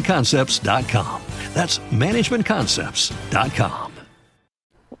managementconcepts.com. That's managementconcepts.com.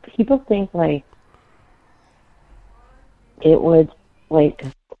 People think it was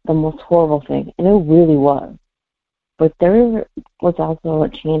the most horrible thing, and it really was. But there was also a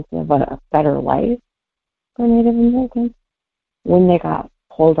chance of a better life for Native Americans when they got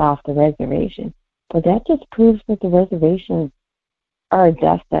pulled off the reservation. But that just proves that the reservations are a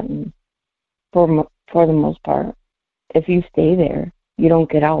death sentence for the most part. If you stay there, you don't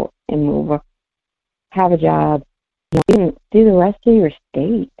get out and move or have a job, you can do the rest of your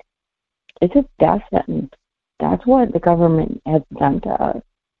state. It's a death sentence. That's what the government has done to us.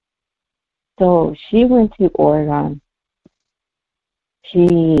 So she went to Oregon.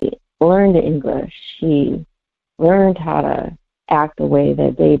 She learned English. She learned how to act the way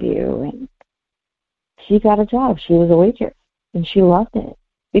that they do. And she got a job. She was a waitress. And she loved it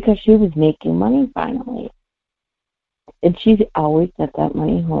because she was making money finally. And she always sent that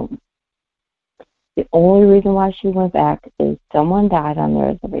money home. The only reason why she went back is someone died on the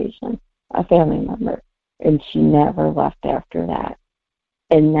reservation, a family member, and she never left after that.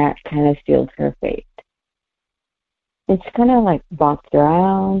 And that kind of sealed her fate. It's kind of bounced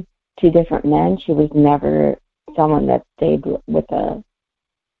around to different men. She was never someone that stayed with the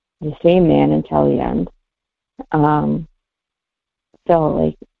same man until the end.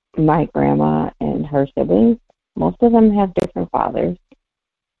 So, my grandma and her siblings, most of them have different fathers.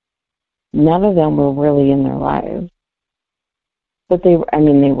 None of them were really in their lives. But they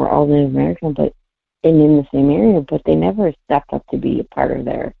were all Native American, and in the same area, but they never stepped up to be a part of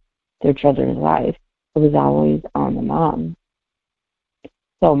their children's life. It was always on the mom.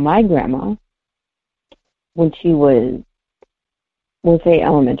 So my grandma, when she was, we'll say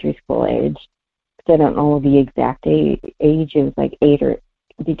elementary school age, because I don't know the exact age, it was 8 or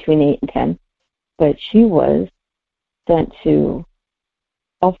between 8 and 10, but she was sent to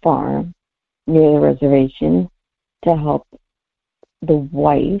a farm near the reservation to help the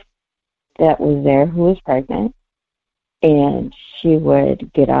wife that was there who was pregnant, and she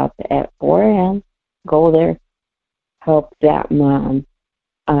would get up at 4 a.m., go there, help that mom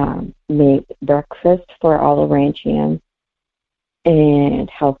make breakfast for all the ranch hands,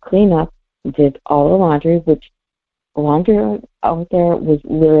 and help clean up, did all the laundry, which laundry out there was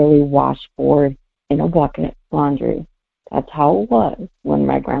literally washboard in a bucket laundry. That's how it was when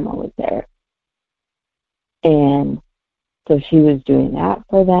my grandma was there. And so she was doing that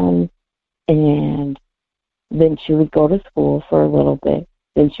for them, and then she would go to school for a little bit.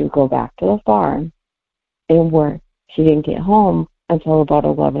 Then she would go back to the farm and work. She didn't get home until about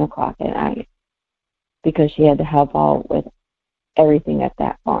 11 o'clock at night because she had to help out with everything at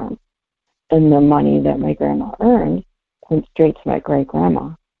that farm. And the money that my grandma earned went straight to my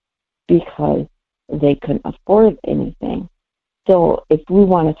great-grandma because they couldn't afford anything. So if we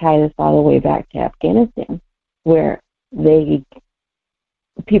want to tie this all the way back to Afghanistan, where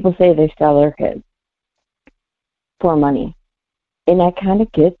people say they sell their kids for money. And I kind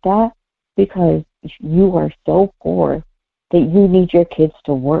of get that because you are so poor that you need your kids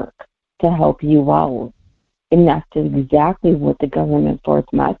to work to help you out. And that's exactly what the government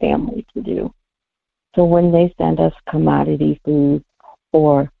forced my family to do. So when they send us commodity food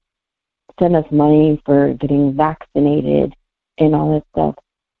or send us money for getting vaccinated and all that stuff,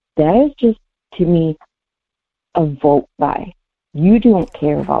 that is just, to me, a vote buy. You don't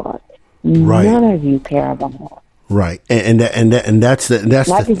care about us. Right. None of you care about us. Right, and that's the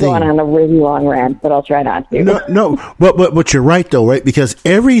Might be thing. going on a really long rant, but I'll try not to. No, but you're right though, right? Because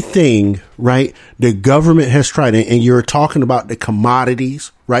everything, right, the government has tried, and you're talking about the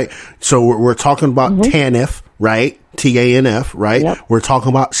commodities, right? So we're talking about TANF, right? TANF, right? Yep. We're talking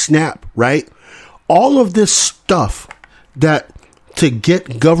about SNAP, right? All of this stuff that to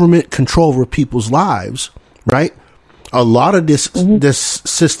get government control over people's lives, right? A lot of this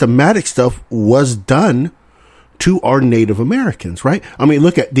systematic stuff was done to our Native Americans, right? I mean,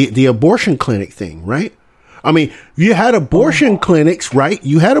 look at the abortion clinic thing, right? I mean, you had abortion clinics, right?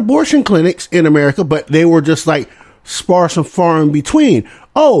 You had abortion clinics in America, but they were just like sparse and far in between.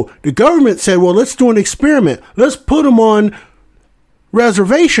 Oh, the government said, well, let's do an experiment. Let's put them on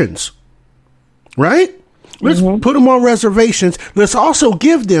reservations, right? Let's put them on reservations. Let's also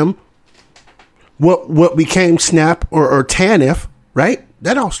give them what became SNAP or TANF, right?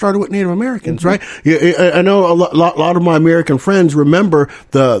 That all started with Native Americans, right? I know a lot of my American friends remember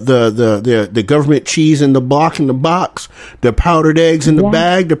the government cheese in the block in the box, the powdered eggs in the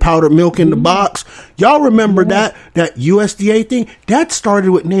bag, the powdered milk in the box. Y'all remember that USDA thing? That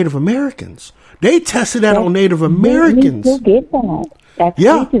started with Native Americans. They tested that on Native Americans. They still get that. That's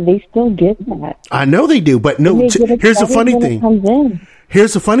crazy. They still get that. I know they do, but no. Here's the funny thing.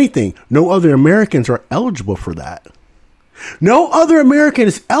 Here's the funny thing. No other Americans are eligible for that. No other American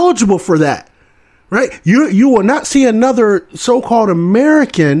is eligible for that, right? You will not see another so-called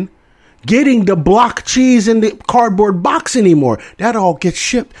American getting the block cheese in the cardboard box anymore. That all gets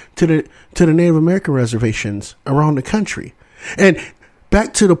shipped to the Native American reservations around the country. And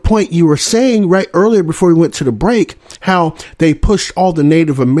back to the point you were saying right earlier before we went to the break, how they pushed all the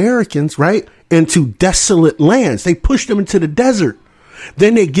Native Americans, right, into desolate lands. They pushed them into the desert.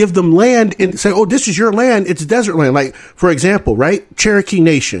 Then they give them land and say, oh, this is your land. It's desert land. Like, for example, right? Cherokee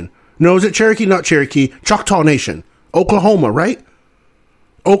Nation. No, is it Cherokee? Not Cherokee. Choctaw Nation. Oklahoma, right?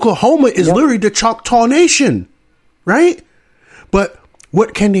 Oklahoma is literally the Choctaw Nation, right? But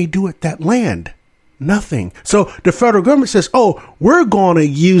what can they do with that land? Nothing. So the federal government says, oh, we're going to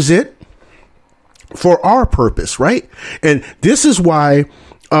use it for our purpose, right? And this is why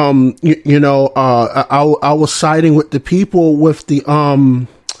I was siding with the people with the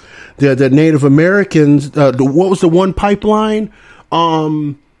Native Americans. What was the one pipeline?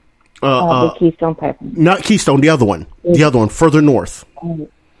 The Keystone Pipeline. Not Keystone, the other one. The other one, further north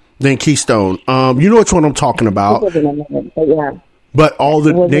than Keystone. You know which one I'm talking about. But all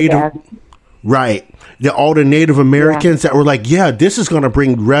the Native, right? All the Native Americans that were like, yeah, this is going to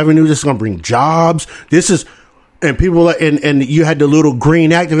bring revenue. This is going to bring jobs. This is. And people, and you had the little green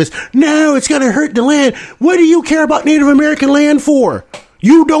activists. No, it's going to hurt the land. What do you care about Native American land for?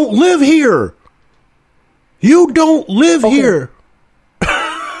 You don't live here. You don't live here.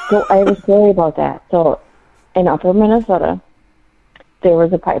 So I have a story about that. So in upper Minnesota, there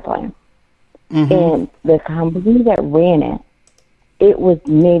was a pipeline. And the company that ran it, it was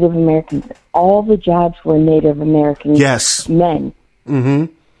Native Americans. All the jobs were Native American men.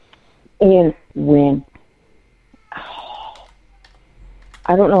 And when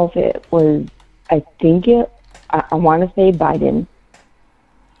I don't know if it was, I want to say Biden,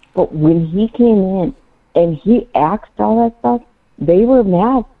 but when he came in and he asked all that stuff, they were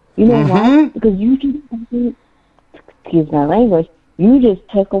mad. You know why? Because you just, excuse my language, you just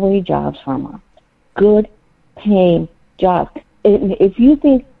took away jobs from us. Good paying jobs. And if you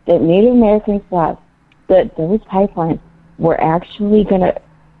think that Native Americans thought that those pipelines were actually going to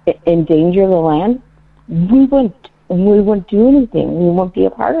endanger the land, we wouldn't do anything. We won't be a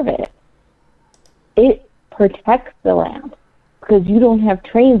part of it. It protects the land because you don't have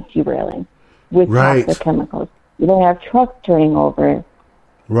trains derailing with toxic chemicals. You don't have trucks turning over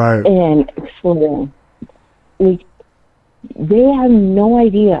and exploding. Like, they have no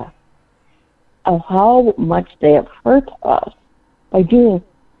idea of how much they have hurt us by doing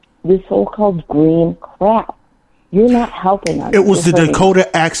this so-called green crap. You're not helping us. It was the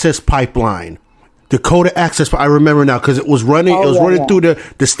Dakota Access Pipeline. Dakota Access, I remember now because it was running. It was running through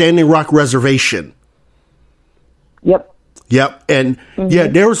the Standing Rock Reservation. Yep, and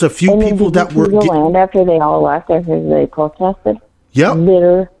there was a few people that were land after they all left after they protested.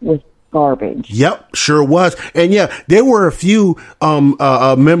 Litter with garbage. Yep, sure was, and there were a few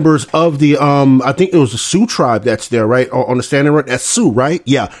members of the I think it was the Sioux tribe that's there, right, on the Standing Rock. That's Sioux, right?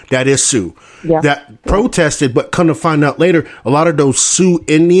 Yeah, that is Sioux. That protested, but come to find out later, a lot of those Sioux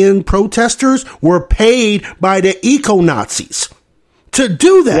Indian protesters were paid by the eco-Nazis to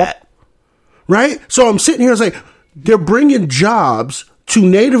do that, right? So I'm sitting here, I was like, they're bringing jobs to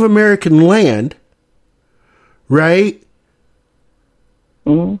Native American land, right?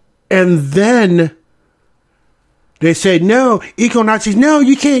 And then they said, no, eco-Nazis, no,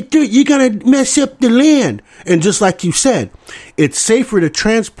 you can't do it. You're going to mess up the land. And just like you said, it's safer to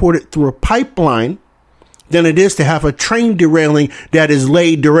transport it through a pipeline than it is to have a train derailing that is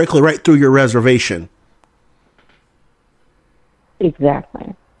laid directly right through your reservation.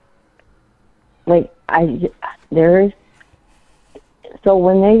 Exactly. Like, so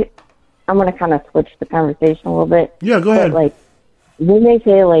when I'm going to kind of switch the conversation a little bit. Yeah, go ahead. But, like, when they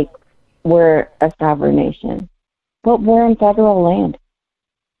say, like, we're a sovereign nation, but we're on federal land.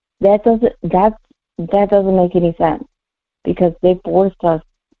 That's that doesn't make any sense because they forced us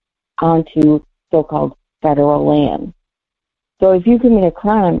onto so-called federal land. So if you commit a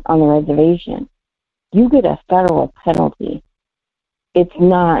crime on the reservation, you get a federal penalty. It's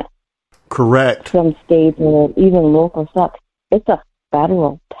not correct some states or even local stuff. It's a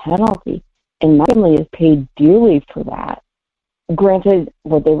federal penalty, and my family is paid dearly for that. Granted,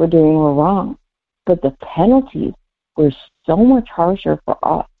 what they were doing were wrong, but the penalties were so much harsher for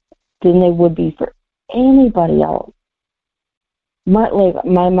us than they would be for anybody else. My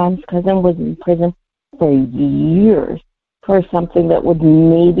mom's cousin was in prison for years for something that would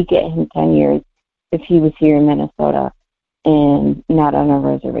maybe get him 10 years if he was here in Minnesota and not on a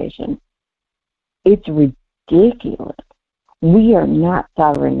reservation. It's ridiculous. We are not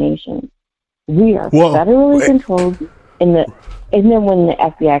sovereign nations. We are federally controlled. And then when the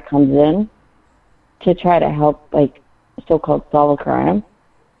FBI comes in to try to help, like, so-called solve a crime,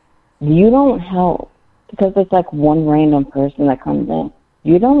 you don't help because it's like one random person that comes in.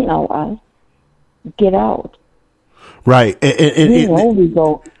 You don't know us. Get out. Right. We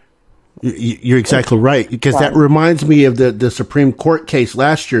go. You're exactly right, because that reminds me of the Supreme Court case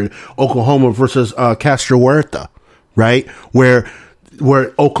last year, Oklahoma versus Castro Huerta, right? Where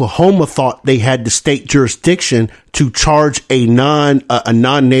Oklahoma thought they had the state jurisdiction to charge a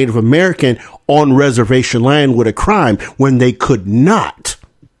non-Native American on reservation land with a crime when they could not.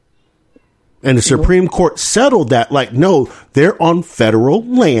 And the Supreme Court settled that, like, no, they're on federal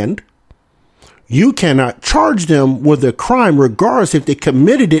land. You cannot charge them with a crime regardless if they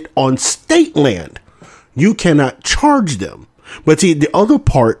committed it on state land. You cannot charge them. But see, the other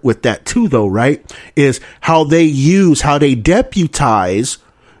part with that too, though, right, is how they deputize,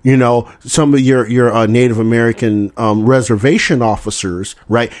 some of your Native American reservation officers,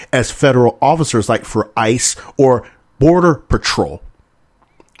 right, as federal officers, like for ICE or Border Patrol,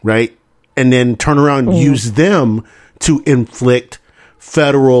 right, and then turn around and use them to inflict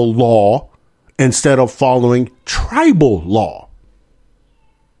federal law instead of following tribal law.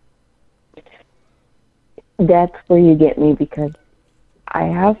 That's where you get me, because I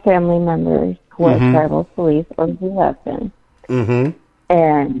have family members who are tribal police or who have been. Mm-hmm.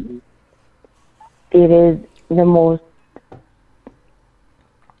 And it is the most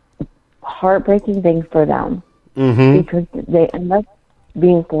heartbreaking thing for them because they end up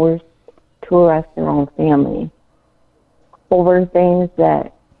being forced to arrest their own family over things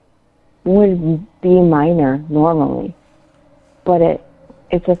that would be minor normally, but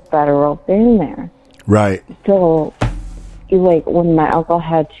it's a federal thing there. Right. So, like, when my uncle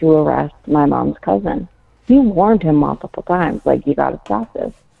had to arrest my mom's cousin, he warned him multiple times, like, you gotta stop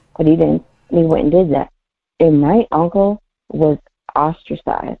this. But he didn't. And he went and did that. And my uncle was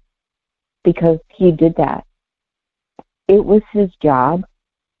ostracized because he did that. It was his job.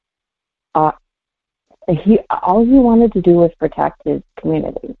 All he wanted to do was protect his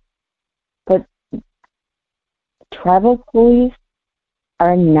community. But tribal police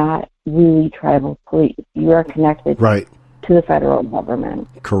are not really tribal police. You are connected to the federal government.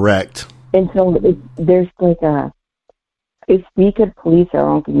 Correct. And so there's like if we could police our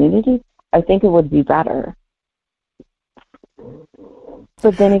own community, I think it would be better.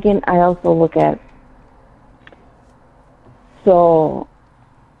 But then again, I also look at, so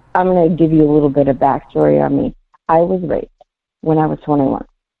I'm going to give you a little bit of backstory on me. I was raped when I was 21.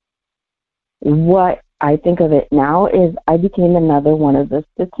 What I think of it now is I became another one of the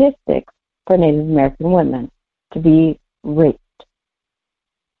statistics for Native American women to be raped.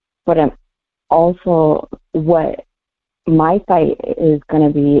 But I'm also, what my fight is going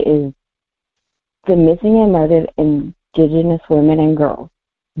to be is the missing and murdered Indigenous women and girls.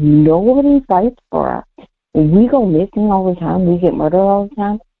 Nobody fights for us. We go missing all the time. We get murdered all the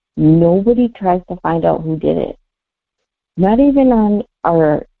time. Nobody tries to find out who did it. Not even on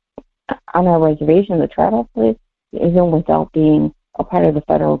our reservation, the tribal police, even without being a part of the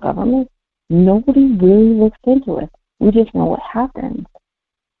federal government, nobody really looks into it. We just know what happened.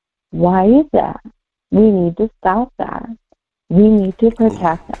 Why is that? We need to stop that. We need to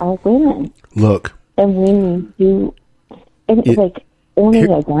protect our women. Look. And we need to,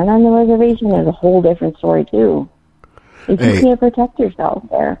 owning a gun on the reservation is a whole different story, too. If you can't protect yourself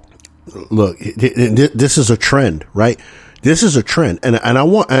there. Look, this is a trend, right? This is a trend. And I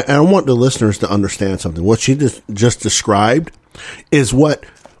want the listeners to understand something. What she just described is what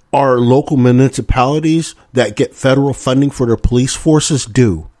our local municipalities that get federal funding for their police forces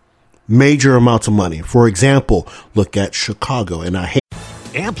do. Major amounts of money. For example, look at Chicago. And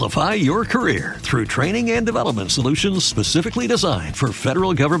Amplify your career through training and development solutions specifically designed for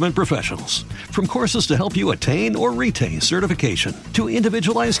federal government professionals. From courses to help you attain or retain certification, to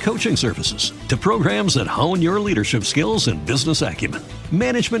individualized coaching services, to programs that hone your leadership skills and business acumen,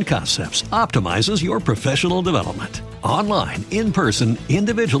 Management Concepts optimizes your professional development. Online, in person,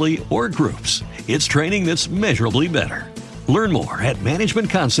 individually, or groups, it's training that's measurably better. Learn more at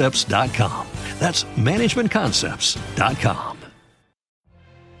managementconcepts.com. That's managementconcepts.com.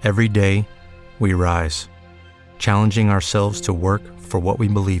 Every day, we rise, challenging ourselves to work for what we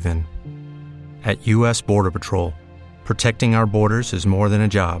believe in. At U.S. Border Patrol, protecting our borders is more than a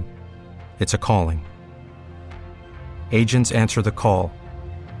job. It's a calling. Agents answer the call,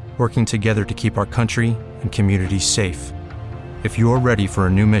 working together to keep our country and communities safe. If you're ready for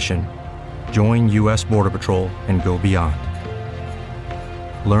a new mission, join U.S. Border Patrol and go beyond.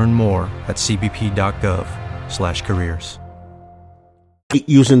 Learn more at cbp.gov/careers.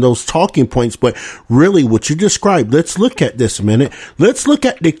 Using those talking points, but really what you described, let's look at this a minute. Let's look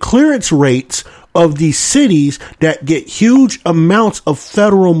at the clearance rates of these cities that get huge amounts of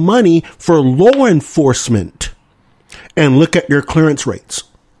federal money for law enforcement and look at their clearance rates.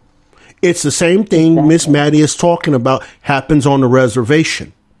 It's the same thing Miss Maddie is talking about happens on the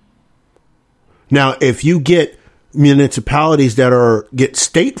reservation. Now, if you get municipalities that get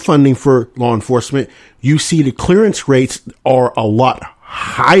state funding for law enforcement, you see the clearance rates are a lot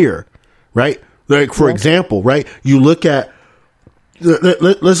higher, right? Like, for example, right? You look at,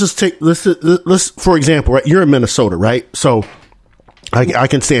 let's for example, right? You're in Minnesota, right? So I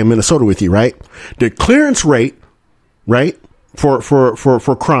can stay in Minnesota with you, right? The clearance rate, right? For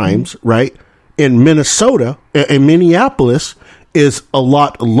crimes, right? In Minnesota, in Minneapolis is a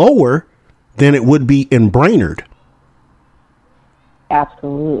lot lower than it would be in Brainerd.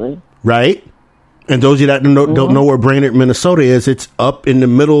 Absolutely. Right? And those of you that don't know where Brainerd, Minnesota is, it's up in the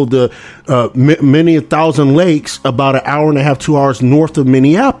middle of the many 1,000 lakes, about an hour and a half, 2 hours north of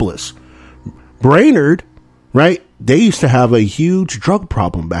Minneapolis. Brainerd, right? They used to have a huge drug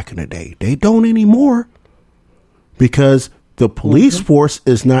problem back in the day. They don't anymore because the police force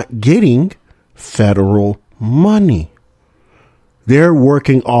is not getting federal money. They're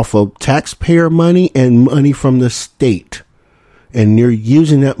working off of taxpayer money and money from the state. And they're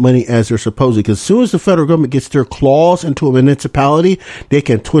using that money as they're supposed to. Because as soon as the federal government gets their claws into a municipality, they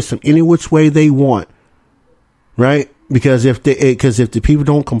can twist them any which way they want. Right? Because if the people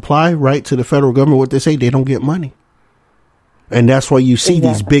don't comply, right, to the federal government, what they say, they don't get money. And that's why you see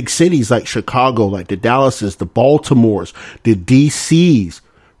these big cities like Chicago, like the Dallases, the Baltimores, the DCs,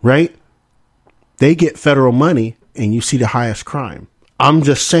 right? They get federal money and you see the highest crime. I'm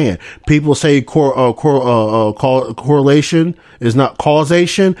just saying, people say correlation is not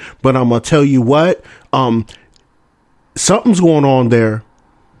causation, but I'm going to tell you what, something's going on there.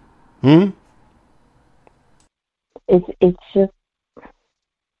 It's just,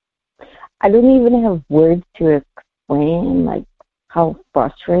 I don't even have words to explain, like, how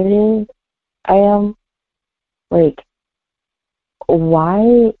frustrated I am. Like,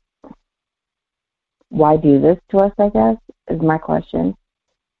 why do this to us, I guess, is my question.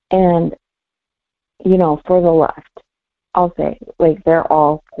 And, you know, for the left, I'll say, like, they're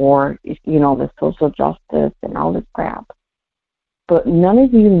all for, you know, the social justice and all this crap. But none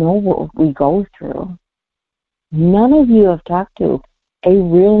of you know what we go through. None of you have talked to a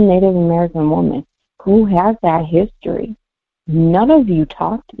real Native American woman who has that history. None of you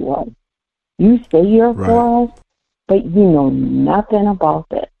talk to us. You say you're for us, but you know nothing about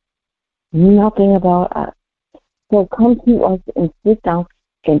it. Nothing about us. So come to us and sit down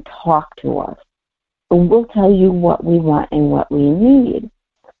and talk to us. And we'll tell you what we want and what we need.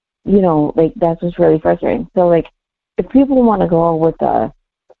 You know, like, that's what's really frustrating. So, like, if people want to go with a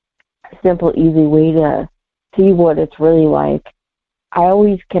simple, easy way to see what it's really like, I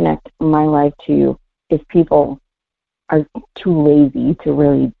always connect my life to, if people are too lazy to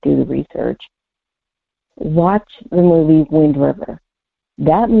really do the research, watch the movie Wind River.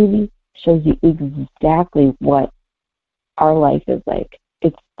 That movie shows you exactly what our life is like.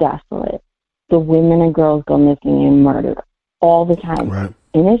 It's desolate. The women and girls go missing and murdered all the time. Right.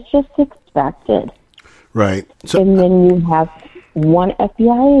 And it's just expected. Right. So, and then you have one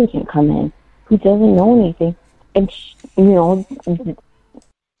FBI agent come in who doesn't know anything. And, you know,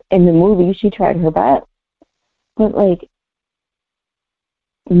 in the movie, she tried her best. But, like,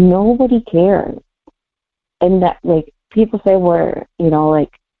 nobody cares. And that, like, people say we're, you know,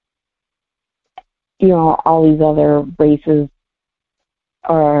 like, you know, all these other races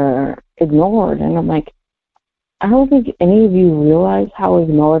are ignored. And I'm like, I don't think any of you realize how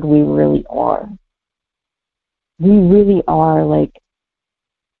ignored we really are. We really are, like,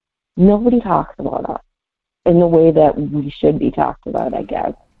 Nobody talks about us in the way that we should be talked about, I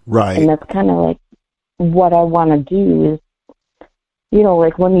guess. Right. And that's kind of like what I want to do is, you know,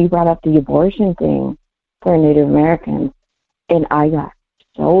 like when you brought up the abortion thing for Native Americans, and I got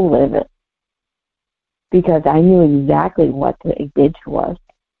so livid because I knew exactly what they did to us.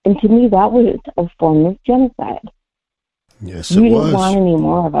 And to me, that was a form of genocide. Yes, you it was. didn't want any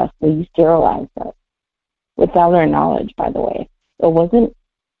more of us, so you sterilized us. Without our knowledge, by the way. It wasn't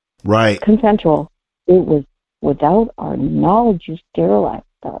consensual. It was without our knowledge, you sterilized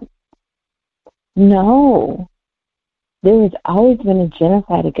us. No. There has always been a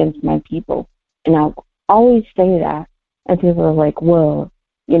genocide against my people. And I'll always say that. And people are like, well,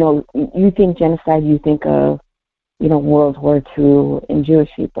 you know, you think genocide, you think of, you know, World War II and Jewish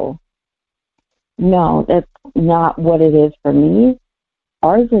people. No, that's not what it is for me.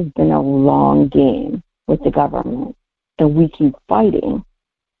 Ours has been a long game with the government, and we keep fighting,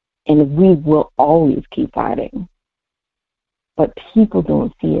 and we will always keep fighting. But people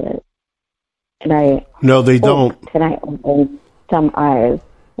don't see it. And No, they don't. Can I open some eyes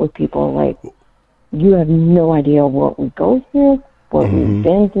with people like, you have no idea what we go through, what we've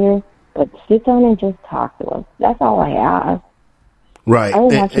been through, but sit down and just talk to us. That's all I ask. Right. I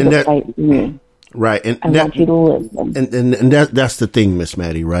don't want you to fight me. Right. And I want you to listen. And that's the thing, Miss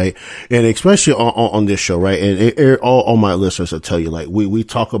Maddie, right? And especially on this show, right? And all my listeners will tell you, like, we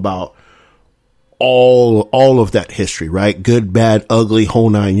talk about all of that history, right? Good, bad, ugly, whole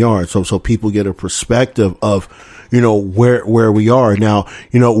 9 yards. So people get a perspective of, you know, where we are now.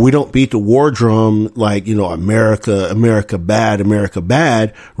 You know, we don't beat the war drum like, you know, America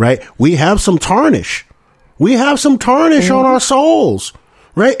bad, right? We have some tarnish. We have some tarnish on our souls,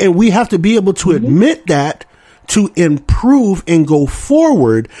 right? And we have to be able to admit that to improve and go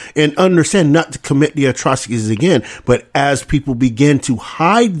forward and understand not to commit the atrocities again. But as people begin to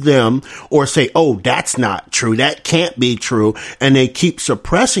hide them or say, oh, that's not true, that can't be true, and they keep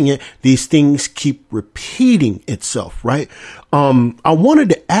suppressing it, these things keep repeating itself, right? I wanted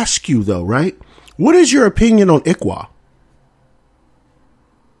to ask you, though, right? What is your opinion on ICWA?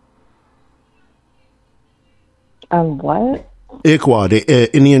 What? ICWA,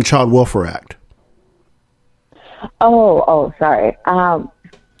 the Indian Child Welfare Act. Oh, sorry. I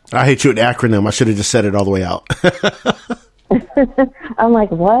hate you with the acronym. I should have just said it all the way out. I'm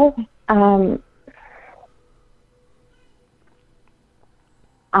like, what?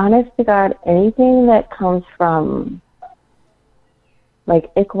 Honest to God, anything that comes from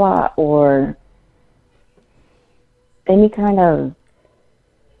like ICWA or any kind of,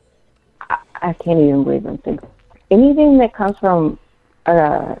 I can't even believe I'm saying, anything that comes from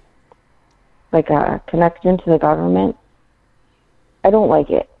like a connection to the government, I don't like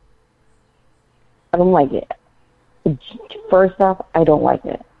it. I don't like it. First off, I don't like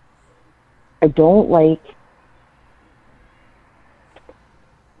it. I don't like,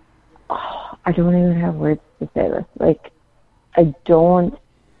 I don't even have words to say this. Like,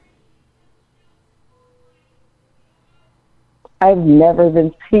 I've never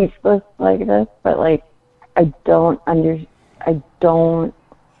been speechless like this, but like, I don't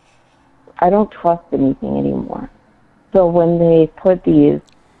trust anything anymore. So when they put these,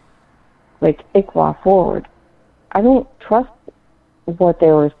 like, ICWA forward, I don't trust what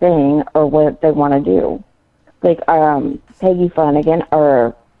they were saying or what they want to do. Like, Peggy Flanagan,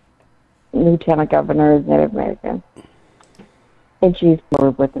 our Lieutenant Governor, is Native American. And she's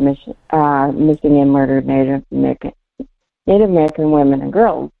forward with the missing and murdered Native American women and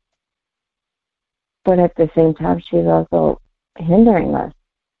girls. But at the same time, she's also hindering us.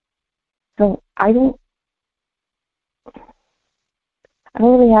 So I don't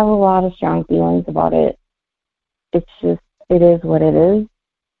really have a lot of strong feelings about it. It's just, it is what it is.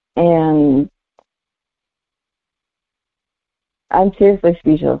 And I'm seriously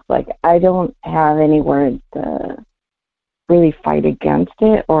speechless. Like, I don't have any words to really fight against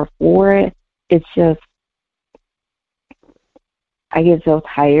it or for it. It's just, I get so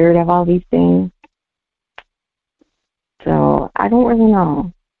tired of all these things. So I don't really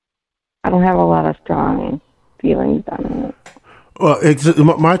know. I don't have a lot of strong feelings on it. Well,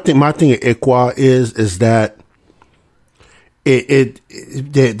 my thing at ICWA is that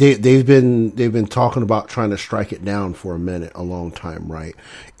they've been talking about trying to strike it down for a long time, right?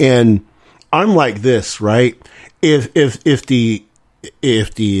 And I'm like this, right? If the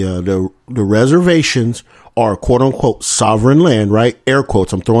reservations are quote unquote sovereign land, right? Air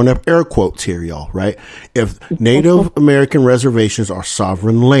quotes. I'm throwing up air quotes here, y'all, right? If Native American reservations are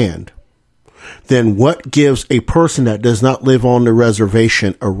sovereign land, then what gives a person that does not live on the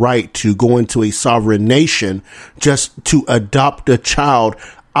reservation a right to go into a sovereign nation just to adopt a child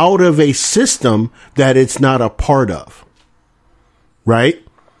out of a system that it's not a part of. Right?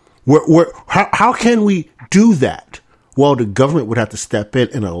 How can we do that? Well, the government would have to step in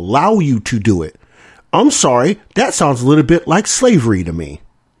and allow you to do it. I'm sorry, that sounds a little bit like slavery to me.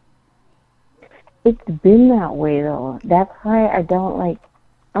 It's been that way, though. That's why I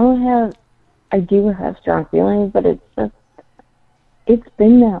do have strong feelings, but it's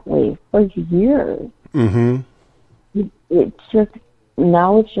been that way for years. Mm-hmm. It just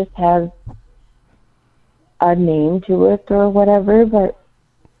has a name to it or whatever, but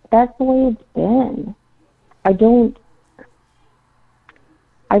that's the way it's been.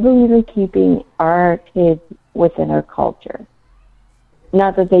 I believe in keeping our kids within our culture.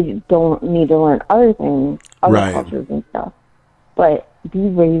 Not that they don't need to learn other things, other cultures and stuff, but be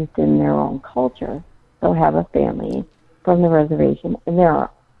raised in their own culture. They'll have a family from the reservation, and there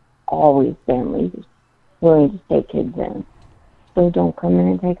are always families willing to take kids in. So don't come in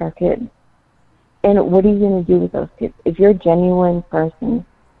and take our kids. And what are you going to do with those kids? If you're a genuine person,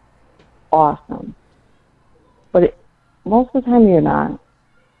 awesome. But most of the time you're not.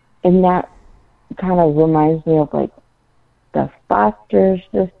 And that kind of reminds me of like the foster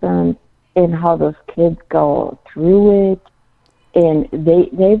system and how those kids go through it. And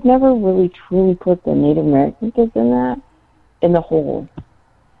they've never really truly put the Native American kids in the whole,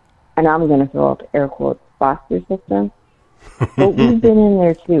 and I'm going to throw up air quotes, foster system. But we've been in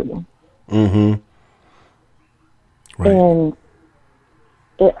there too. Mm-hmm. Right. And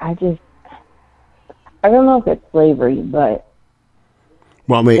I don't know if it's slavery, but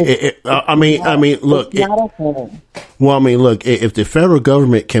well, I mean, look. If the federal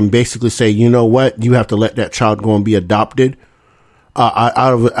government can basically say, you know what, you have to let that child go and be adopted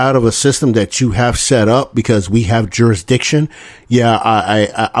out of a system that you have set up because we have jurisdiction,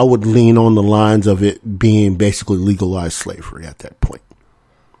 I would lean on the lines of it being basically legalized slavery at that point,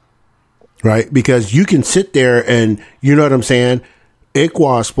 right? Because you can sit there and, you know what I'm saying,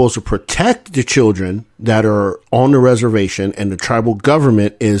 ICWA is supposed to protect the children that are on the reservation, and the tribal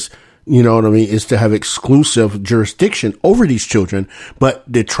government is, you know what I mean, is to have exclusive jurisdiction over these children. But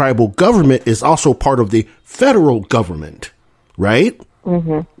the tribal government is also part of the federal government, right?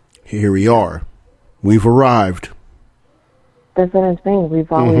 Mm-hmm. Here we are. We've arrived. That's what I'm saying.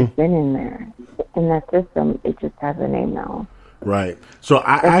 We've always been in there. In that system, it just has a name now. Right. So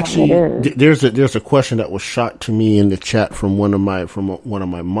there's a question that was shot to me in the chat from one of my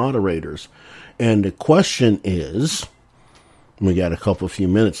moderators, and the question is, we got a few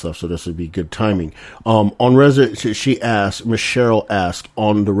minutes left, so this would be good timing. Michelle asked,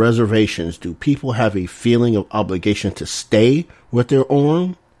 on the reservations, do people have a feeling of obligation to stay with their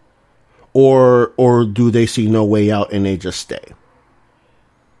own, or do they see no way out and they just stay?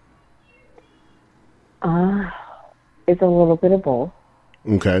 It's a little bit of both.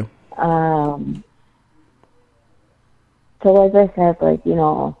 Okay. So as I said, like, you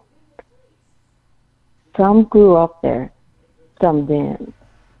know, some grew up there, some didn't.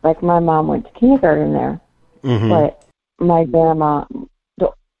 Like, my mom went to kindergarten there, but my grandma,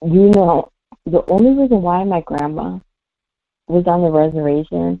 the only reason why my grandma was on the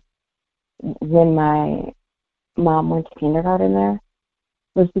reservation when my mom went to kindergarten there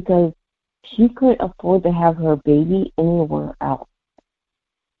was because she couldn't afford to have her baby anywhere else.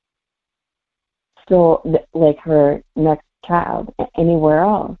 So, like, her next child anywhere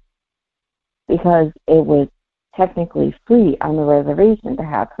else, because it was technically free on the reservation to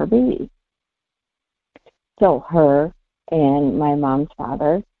have her baby. So her and my mom's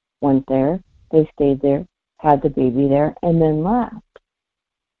father went there, they stayed there, had the baby there, and then left.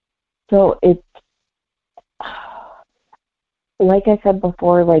 So it's, like I said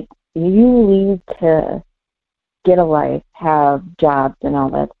before, like, you leave to get a life, have jobs and all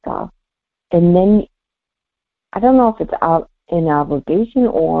that stuff. And then, I don't know if it's out in obligation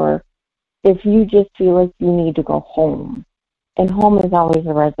or if you just feel like you need to go home. And home is always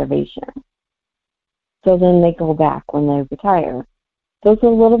a reservation. So then they go back when they retire. So it's a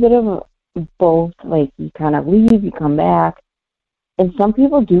little bit of both, like, you kind of leave, you come back. And some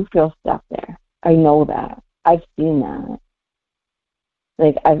people do feel stuck there. I know that. I've seen that.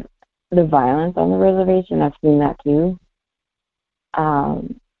 Like, the violence on the reservation, I've seen that too. A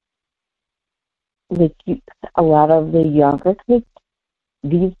lot of the younger kids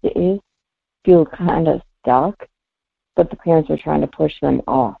these days feel kind of stuck, but the parents are trying to push them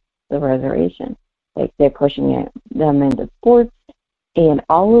off the reservation. Like, they're pushing them into sports and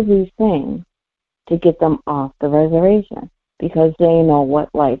all of these things to get them off the reservation because they know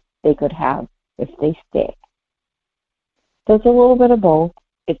what life they could have if they stay. So it's a little bit of both.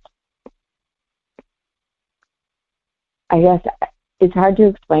 I guess it's hard to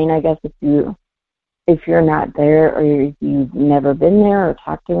explain, I guess, if you're not there or you've never been there or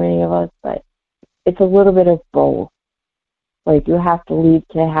talked to any of us, but it's a little bit of both. Like, you have to leave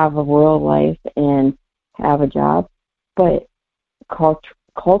to have a rural life and have a job, but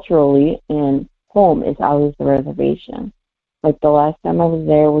culturally and home is always the reservation. Like, the last time I was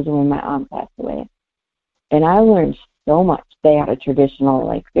there was when my aunt passed away, and I learned so much. They had a traditional,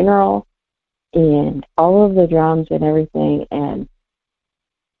 like, funeral and all of the drums and everything, and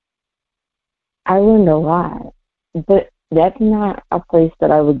I learned a lot. But that's not a place that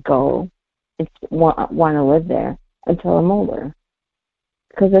I would go and want to live there until I'm older,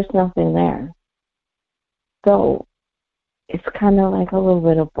 because there's nothing there. So it's kind of like a little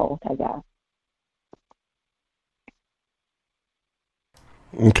bit of both, I guess.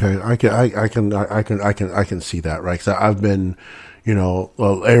 Okay, I can see that, right? 'Cause I've been,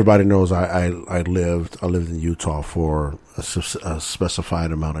 well, everybody knows I lived in Utah for a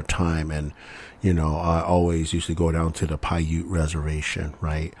specified amount of time, and I always used to go down to the Paiute Reservation,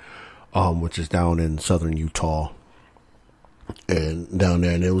 right, which is down in southern Utah, and down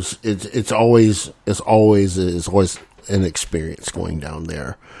there, and it's always an experience going down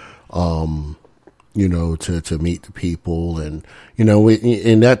there. To meet the people, and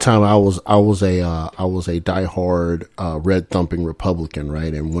in that time I was a diehard red thumping Republican,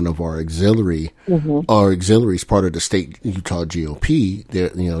 right? And one of our auxiliaries, part of the state Utah GOP,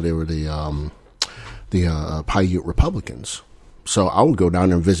 they were the Paiute Republicans. So I would go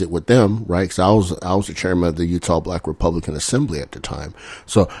down and visit with them, right? Because I was the chairman of the Utah Black Republican Assembly at the time.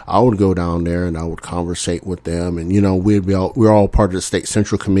 So I would go down there and I would conversate with them, and we're all part of the state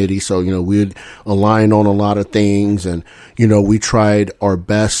central committee. So we'd align on a lot of things, and we tried our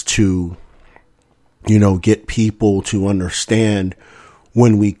best to get people to understand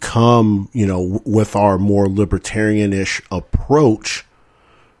when we come with our more libertarianish approach,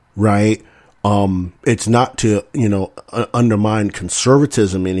 right? It's not to, undermine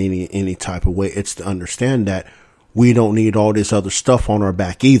conservatism in any type of way. It's to understand that we don't need all this other stuff on our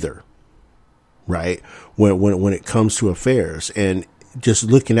back either, right? When it comes to affairs, and just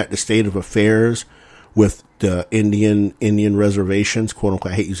looking at the state of affairs with the Indian reservations, quote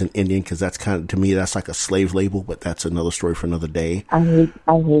unquote. I hate using Indian because that's kind of, to me, that's like a slave label, but that's another story for another day. I hate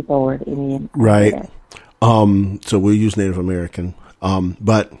the word Indian. Right. So we'll use Native American.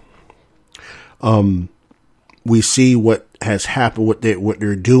 But we see what has happened, what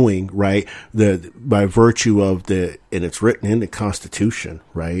they're doing, right? By virtue of and it's written in the Constitution,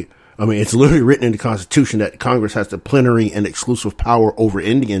 right? I mean, it's literally written in the Constitution that Congress has the plenary and exclusive power over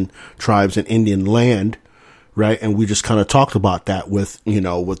Indian tribes and Indian land, right? And we just kind of talked about that with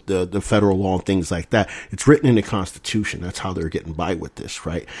the federal law and things like that. It's written in the Constitution. That's how they're getting by with this,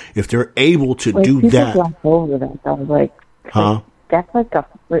 right? If they're able to do that. People gloss over that, though. That's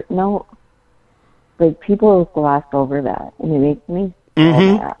like no. Like, people gloss over that, and it makes me so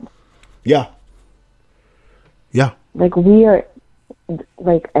mad. Yeah. Yeah. Like, we are,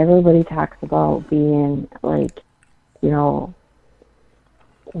 like, everybody talks about being, like, what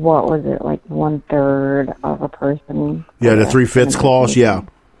was it, like 1/3 of a person? Yeah, the 3/5 clause, yeah.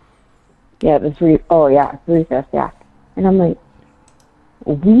 Yeah, 3/5, yeah. And I'm like,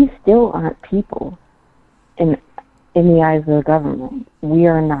 we still aren't people in the eyes of the government. We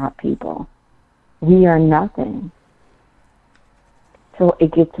are not people. We are nothing. So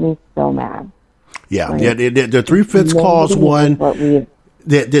it gets me so mad. Yeah, the 3/5 clause one.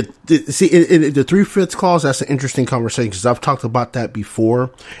 The 3/5 clause, that's an interesting conversation because I've talked about that before,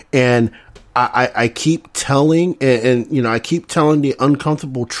 and I keep telling I keep telling the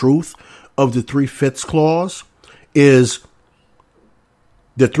uncomfortable truth of the 3/5 clause is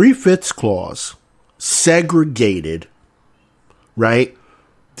the 3/5 clause segregated, right?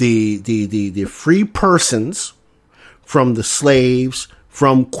 The free persons from the slaves,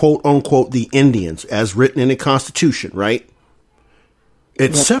 from quote unquote the Indians, as written in the Constitution, right?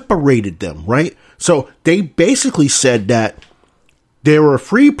 It separated them, right? So they basically said that there were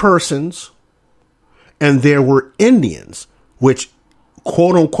free persons and there were Indians, which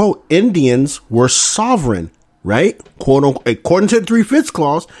quote unquote Indians were sovereign, right? Quote unquote, according to the 3/5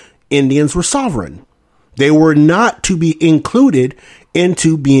 clause, Indians were sovereign. They were not to be included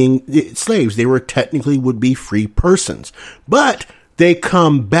into being slaves. They would be free persons. But they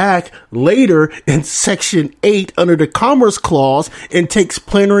come back later in Section 8 under the Commerce Clause and takes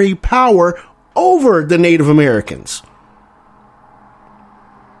plenary power over the Native Americans.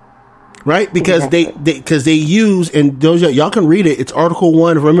 Right? Because they use, and those y'all can read it, it's Article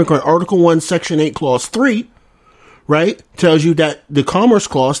 1, if I remember correctly, Article 1, Section 8, Clause 3. Right? Tells you that the Commerce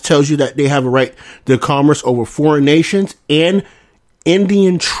Clause tells you that they have a right to commerce over foreign nations and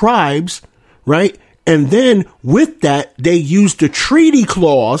Indian tribes, right? And then with that, they used the treaty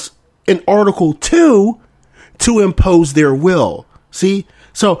clause in Article 2 to impose their will. See?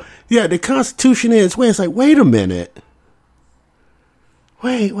 So, yeah, the Constitution is, it's like, wait a minute.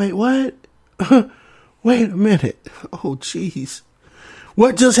 Wait, what? Wait a minute. Oh, jeez.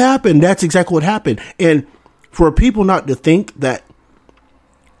 What just happened? That's exactly what happened. And for people not to think that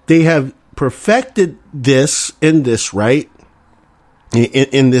they have perfected this in this, right?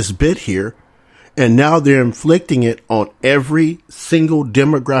 In this bit here. And now they're inflicting it on every single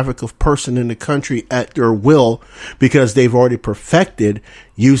demographic of person in the country at their will, because they've already perfected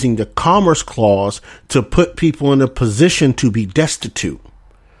using the Commerce Clause to put people in a position to be destitute,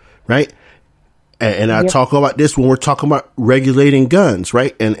 right? And I talk about this when we're talking about regulating guns,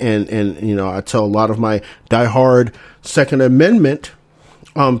 right? And you know, I tell a lot of my diehard Second Amendment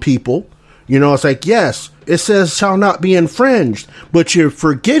people, you know, it's like, yes, it says shall not be infringed, but you're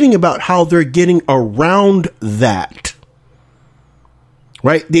forgetting about how they're getting around that,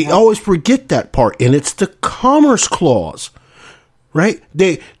 right? They always forget that part, and it's the Commerce Clause, right?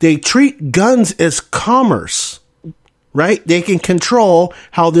 They treat guns as commerce, right? They can control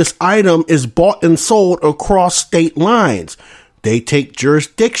how this item is bought and sold across state lines. They take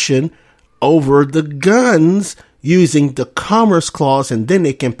jurisdiction over the guns using the Commerce Clause, and then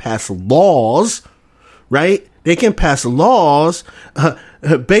they can pass laws, right? They can pass laws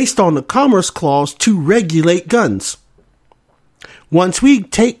based on the Commerce Clause to regulate guns. Once we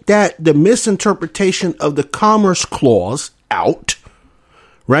take the misinterpretation of the Commerce Clause out,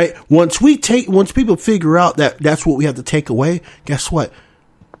 right? Once people figure out that that's what we have to take away, guess what?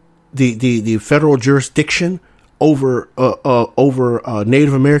 The federal jurisdiction over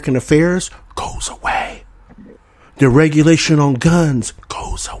Native American affairs goes away. The regulation on guns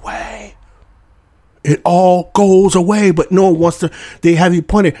goes away. It all goes away, but no one wants to. They have you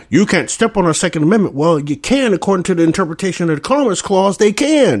pointed, you can't step on our Second Amendment. Well, you can, according to the interpretation of the Commerce Clause, they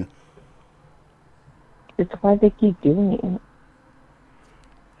can. It's why they keep doing it.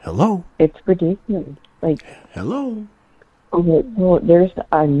 Hello? It's ridiculous. Like, hello? Okay, so there's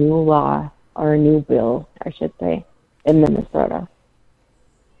a new law, or a new bill, I should say, in Minnesota.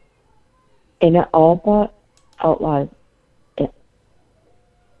 And it all but outlaws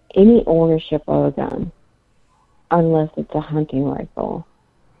any ownership of a gun, unless it's a hunting rifle.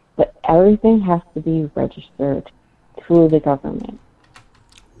 But everything has to be registered through the government.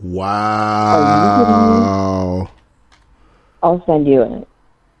 Wow. I'll send you it.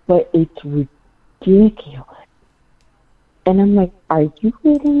 But it's ridiculous. And I'm like, are you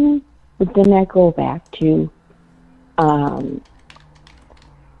kidding me? But then I go back to,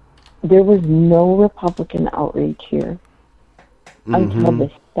 there was no Republican outreach here until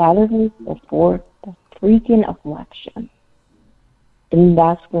the Saturday before the freaking election. And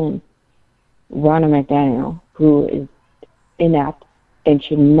that's when Ronna McDaniel, who is inept and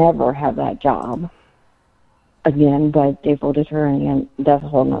should never have that job again, but they voted her in again. That's a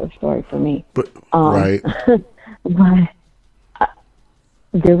whole nother story for me. But, right. But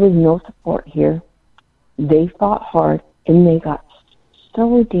there was no support here. They fought hard, and they got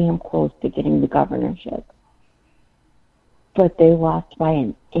so damn close to getting the governorship. But they lost by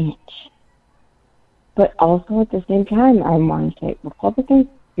an inch. But also at the same time, I want to say, Republicans,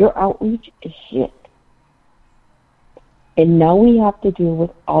 your outreach is shit. And now we have to deal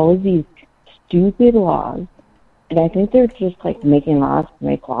with all of these stupid laws. And I think they're just like making laws to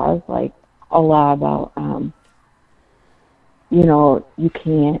make laws, like a law about, you know, you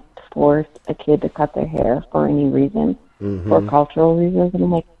can't force a kid to cut their hair for any reason, for cultural reasons. And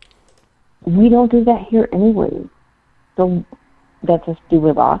I'm like, we don't do that here anyway. So that's a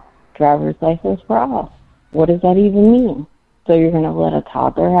stupid law. Driver's license for all. What does that even mean? So you're going to let a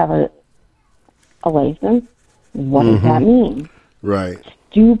toddler have a license? What does that mean? Right.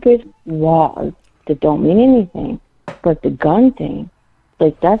 Stupid laws that don't mean anything. But the gun thing,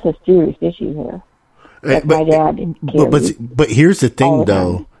 like, that's a serious issue here. Like my dad but here's the thing,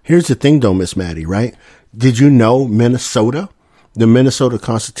 though. Here's the thing, though, Miss Maddie, right? Did you know Minnesota? The Minnesota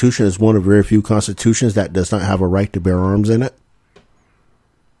Constitution is one of very few constitutions that does not have a right to bear arms in it.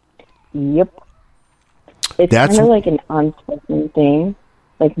 Yep. It's kind of like an unspoken thing.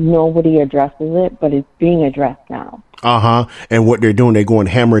 Like, nobody addresses it, but it's being addressed now. And what they're doing, they're going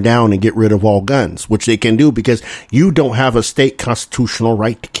to hammer down and get rid of all guns, which they can do because you don't have a state constitutional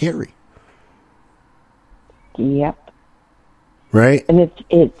right to carry. Yep. Right? And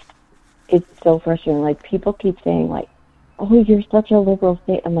it's so frustrating. Like, people keep saying, like, oh, you're such a liberal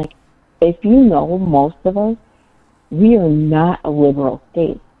state. I'm like, if you know, most of us, we are not a liberal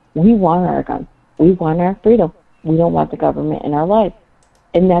state. We want our guns. We want our freedom. We don't want the government in our lives.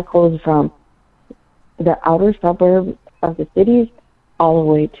 And that goes from the outer suburbs of the cities all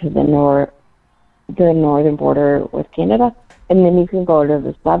the way to the northern border with Canada. And then you can go to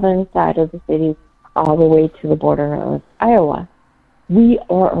the southern side of the city all the way to the border of Iowa. We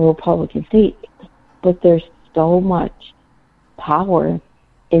are a Republican state, but there's so much power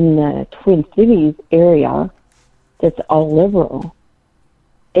in the Twin Cities area that's all liberal.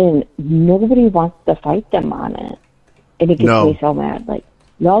 And nobody wants to fight them on it. And it gets me so mad. Like,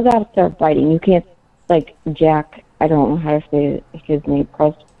 y'all got to start fighting. You can't, like, Jack, I don't know how to say his name,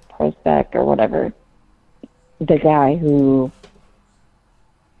 Prospect or whatever. The guy who,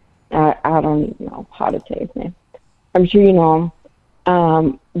 I don't even know how to say his name. I'm sure you know him.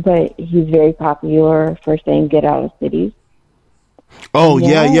 But he's very popular for saying get out of cities. Oh,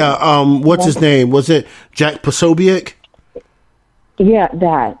 yeah. What's his name? Was it Jack Posobiec? Yeah,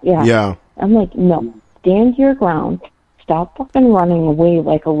 that. Yeah. Yeah. I'm like, no, stand your ground. Stop fucking running away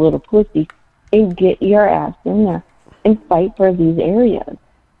like a little pussy and get your ass in there and fight for these areas.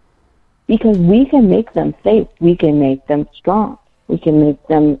 Because we can make them safe. We can make them strong. We can make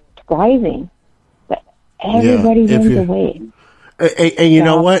them thriving. But everybody runs away. And you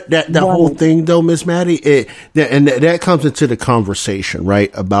know what? That whole thing, though, Miss Maddie, that comes into the conversation,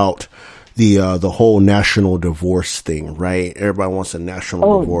 right, about the whole national divorce thing, right? Everybody wants a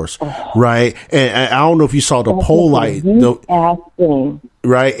national divorce, right? And I don't know if you saw the poll right? And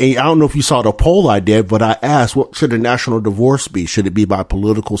I don't know if you saw the poll I did, but I asked, what should a national divorce be? Should it be by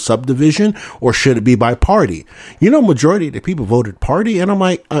political subdivision or should it be by party? You know, majority of the people voted party, and I'm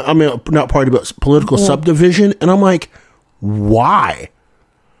like, I mean, not party, but political subdivision, and I'm like, why?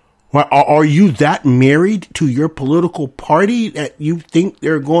 Are you that married to your political party that you think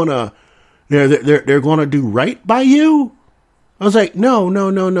they're gonna do right by you? I was like,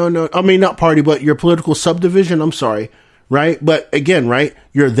 no. I mean, not party, but your political subdivision. I'm sorry, right? But again, right?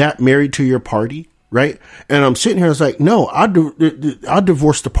 You're that married to your party, right? And I'm sitting here. I was like, no, I'll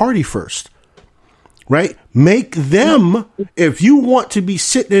divorce the party first. Right? Make them, if you want to be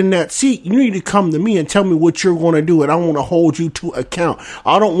sitting in that seat, you need to come to me and tell me what you're going to do. And I want to hold you to account.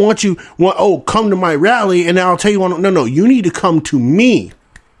 I don't want you, come to my rally and I'll tell you, no, you need to come to me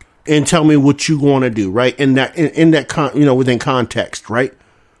and tell me what you want to do. Right? In that, within context. Right?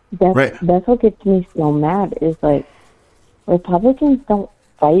 That's what gets me so mad is like, Republicans don't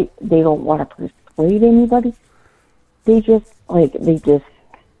fight. They don't want to persuade anybody. They just,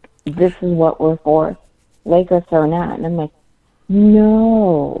 this is what we're for, like us or not. And I'm like,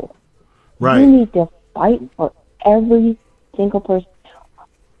 no. Right. You need to fight for every single person.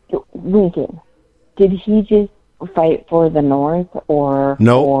 Lincoln, did he just fight for the North or...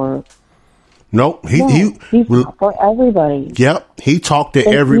 No. He fought for everybody. Yep. He talked to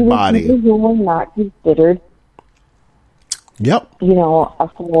everybody. He was not considered, a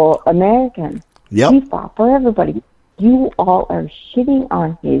full American. Yep. He fought for everybody. You all are shitting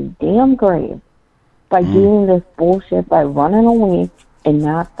on his damn grave by doing this bullshit, by running away and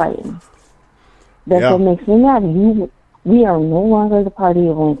not fighting. That's what makes me mad. We are no longer the party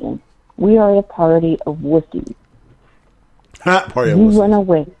of Lincoln. We are the party of wussies. Run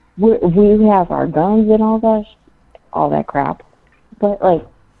away. We have our guns and all that crap. But,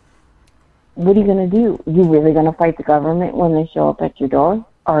 what are you going to do? You really going to fight the government when they show up at your door?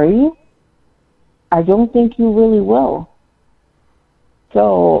 Are you? I don't think you really will.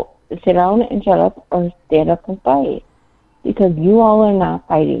 So sit down and shut up or stand up and fight. Because you all are not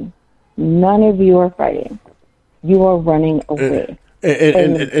fighting. None of you are fighting. You are running away.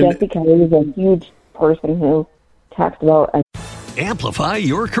 And Jesse Kelly is a huge person who talks about... Amplify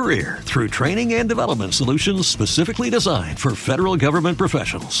your career through training and development solutions specifically designed for federal government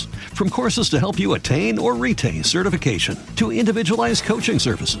professionals. From courses to help you attain or retain certification, to individualized coaching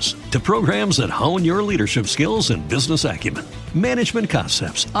services, to programs that hone your leadership skills and business acumen, Management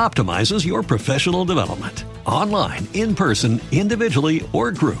Concepts optimizes your professional development. Online, in person, individually,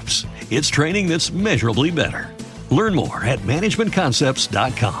 or groups, it's training that's measurably better. Learn more at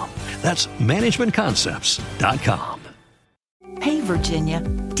managementconcepts.com. That's managementconcepts.com. Hey, Virginia,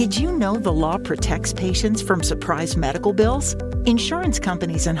 did you know the law protects patients from surprise medical bills? Insurance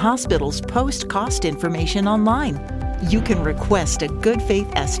companies and hospitals post cost information online. You can request a good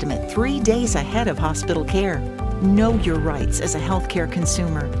faith estimate 3 days ahead of hospital care. Know your rights as a healthcare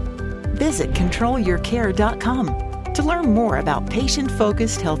consumer. Visit controlyourcare.com to learn more about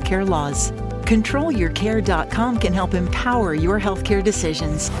patient-focused healthcare laws. ControlYourCare.com can help empower your healthcare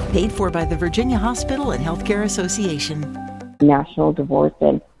decisions. Paid for by the Virginia Hospital and Healthcare Association. National divorce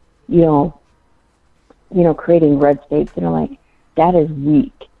and, creating red states. And I'm like, that is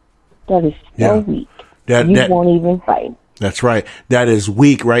weak. That is so weak. You won't even fight. That's right. That is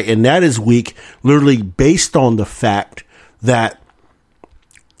weak, right? And that is weak literally based on the fact that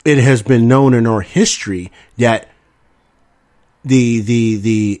it has been known in our history that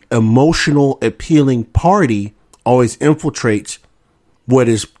the emotional appealing party always infiltrates what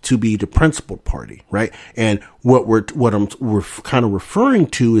is to be the principled party, right? And what we're kind of referring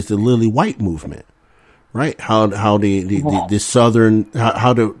to is the Lily White movement, right? How the Southern,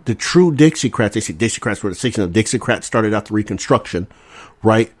 how the true Dixiecrats, they say Dixiecrats were the 60s, Dixiecrats started out the Reconstruction,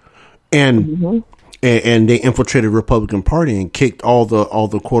 right? And and they infiltrated the Republican Party and kicked all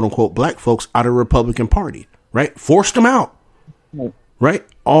the quote unquote black folks out of the Republican Party, right? Forced them out, right?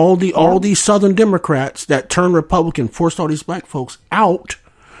 All these Southern Democrats that turned Republican forced all these black folks out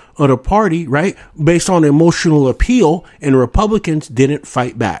of the party, right? Based on emotional appeal, and the Republicans didn't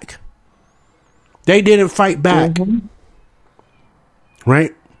fight back. They didn't fight back,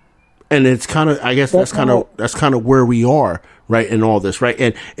 right? And it's kind of, I guess that's kind of where we are, right, in all this,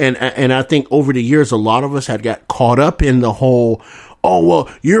 right? And I think over the years, a lot of us had got caught up in the whole, oh, well,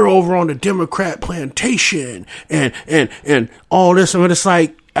 you're over on the Democrat plantation and all this. And it's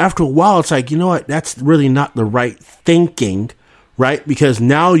like, after a while, it's like, you know what? That's really not the right thinking, right? Because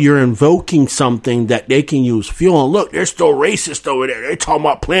now you're invoking something that they can use fuel. And look, they're still racist over there. They're talking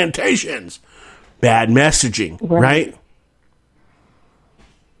about plantations. Bad messaging, right?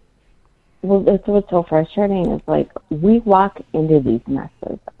 Well, that's what's so frustrating is, like, we walk into these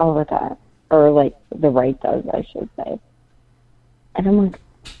messes all the time. Or, like, the right does, I should say. And I'm like,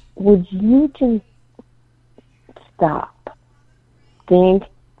 would you just stop?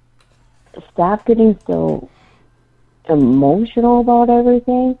 Stop getting so emotional about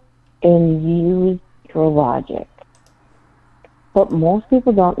everything and use your logic. But most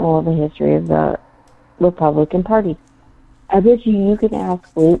people don't know the history of the Republican Party. I bet you can ask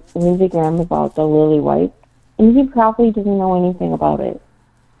Lindsey Graham about the Lily White, and he probably doesn't know anything about it.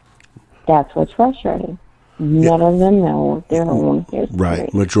 That's what's frustrating. None of them know their own history.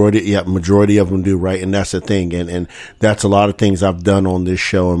 Right. Majority of them do, right? And that's the thing. And that's a lot of things I've done on this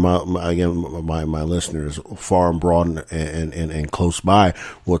show, and my listeners far and broad and close by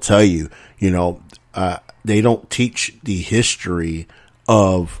will tell you, they don't teach the history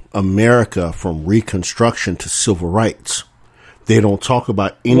of America from Reconstruction to civil rights. They don't talk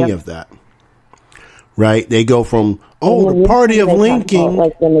about any of that, right? They go from, the party of Lincoln.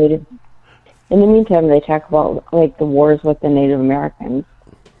 Like the Native. In the meantime, they talk about, like, the wars with the Native Americans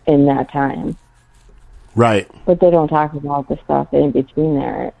in that time. Right. But they don't talk about the stuff in between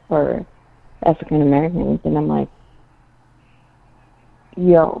there for African Americans. And I'm like,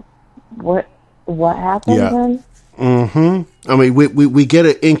 yo, what happened then? I mean, we get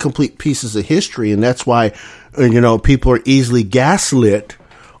incomplete pieces of history, and that's why, people are easily gaslit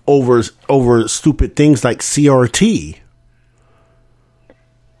over stupid things like CRT.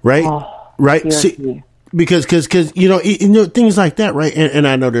 Right? Right? See, because things like that, right? And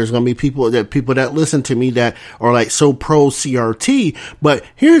I know there's going to be people that listen to me that are like so pro CRT, but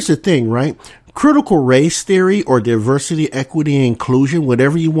here's the thing, right? Critical race theory or diversity, equity, and inclusion,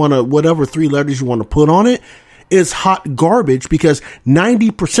 whatever three letters you want to put on it, is hot garbage, because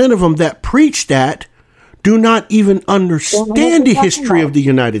 90% of them that preach that do not even understand the history of the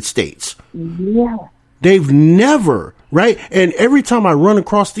United States. Yeah. They've never, right? And every time I run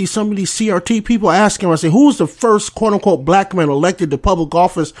across some of these CRT people, I ask them, I say, who was the first quote unquote black man elected to public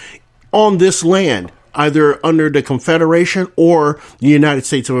office on this land, either under the Confederation or the United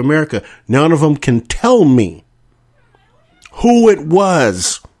States of America? None of them can tell me who it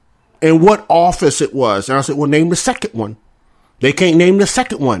was and what office it was. And I said, well, name the second one. They can't name the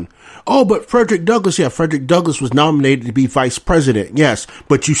second one. Oh, but Frederick Douglass. Yeah, Frederick Douglass was nominated to be vice president. Yes,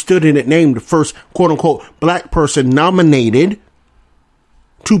 but you still didn't name the first quote unquote black person nominated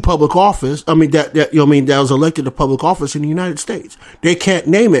to public office. I mean, that was elected to public office in the United States. They can't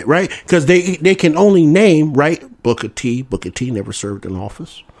name it, right? Because they can only name, right, Booker T. Booker T never served in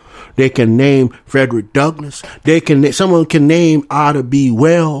office. They can name Frederick Douglass. Someone can name Ida B.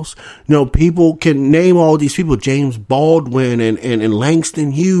 Wells. People can name all these people, James Baldwin and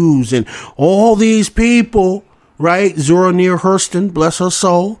Langston Hughes and all these people, right? Zora Neale Hurston, bless her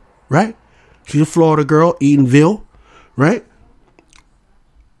soul, right? She's a Florida girl, Eatonville, right?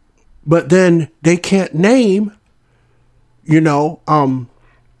 But then they can't name, PBS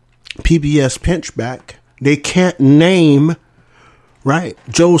Pinchback. They can't name, right,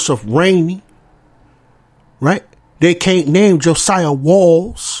 Joseph Rainey, right? They can't name Josiah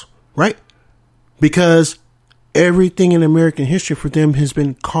Walls, right? Because everything in American history for them has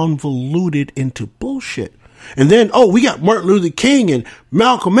been convoluted into bullshit. And then, we got Martin Luther King and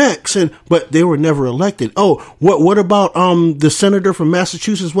Malcolm X, but they were never elected. What about the senator from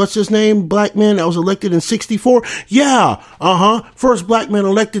Massachusetts? What's his name? Black man that was elected in 1964? Yeah, first black man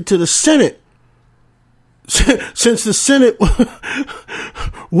elected to the Senate since the Senate.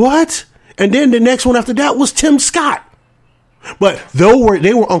 What? And then the next one after that was Tim Scott. But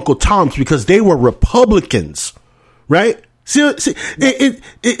they were Uncle Toms because they were Republicans, right? See,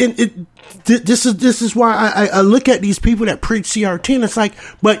 this is why I look at these people that preach CRT, and it's like,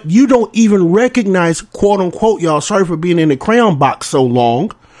 but you don't even recognize, quote unquote, y'all, sorry for being in the crayon box so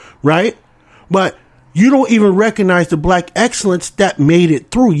long, right? But you don't even recognize the black excellence that made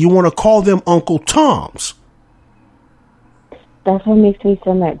it through. You want to call them Uncle Toms. That's what makes me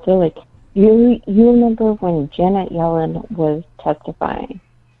so mad. So, like, you remember when Janet Yellen was testifying,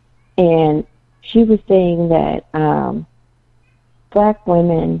 and she was saying that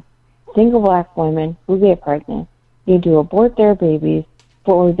single black women who get pregnant need to abort their babies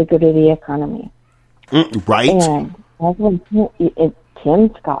for the good of the economy. Right. And that's when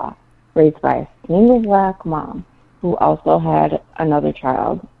Tim Scott, raised by a single black mom who also had another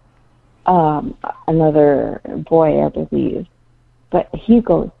child, another boy, I believe. But he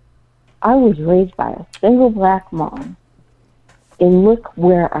goes, I was raised by a single black mom, and look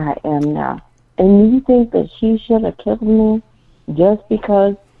where I am now. And you think that she should have killed me just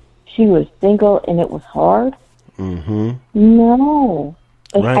because she was single and it was hard? Mm-hmm. No.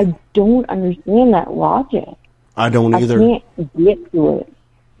 Right. I don't understand that logic. I don't either. I can't get to it.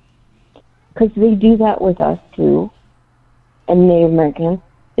 Because they do that with us, too. And Native Americans.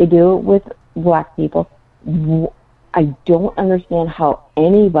 They do it with black people. I don't understand how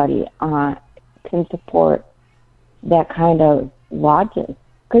anybody can support that kind of logic.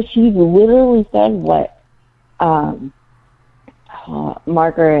 Because she literally said what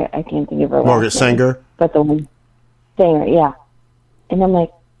Margaret, I can't think of her Margaret last name, Sanger? but the one Sanger, yeah. And I'm like,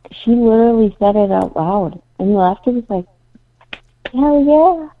 she literally said it out loud. And laughter was like,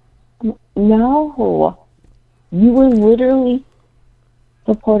 hell yeah. No. You were literally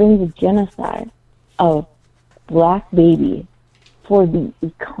supporting the genocide of black babies for the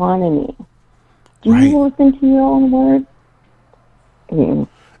economy. Do you listen to your own words? And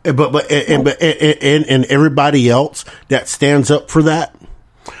everybody else that stands up for that.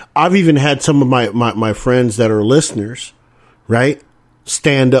 I've even had some of my friends that are listeners, right,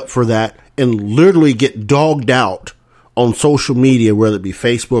 stand up for that and literally get dogged out on social media, whether it be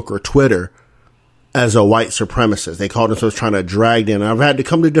Facebook or Twitter, as a white supremacist. They call themselves trying to drag in. I've had to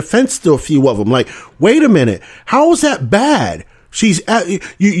come to defense to a few of them. Like, wait a minute, how is that bad? She's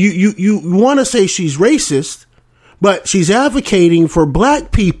you want to say she's racist, but she's advocating for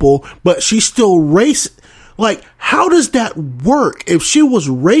black people, but she's still racist. Like, how does that work? If she was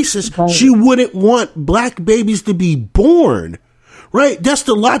racist, she wouldn't want black babies to be born, right? That's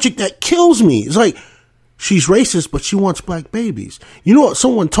the logic that kills me. It's like, she's racist, but she wants black babies. You know what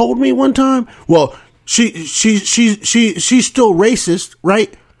someone told me one time? Well, she's still racist,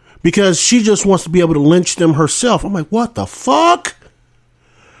 right? Because she just wants to be able to lynch them herself. I'm like, what the fuck?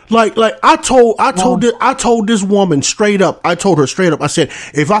 Like I told this woman straight up. I told her straight up. I said,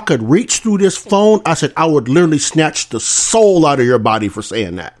 if I could reach through this phone, I said, I would literally snatch the soul out of your body for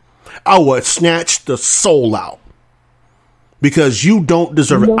saying that. I would snatch the soul out. Because you don't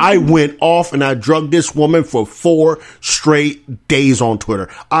deserve it. I went off and I drugged this woman for 4 straight days on Twitter.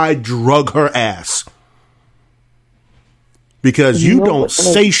 I drug her ass. Because you don't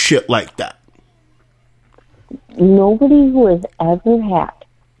say shit like that. Nobody who has ever had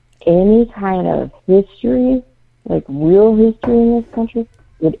any kind of history, like real history in this country,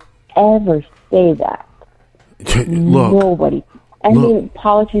 would ever say that. Look, nobody. I mean,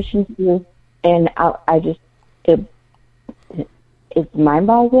 politicians do, and it's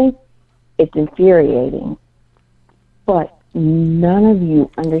mind-boggling. It's infuriating. But none of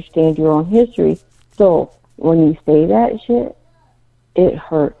you understand your own history. So when you say that shit, it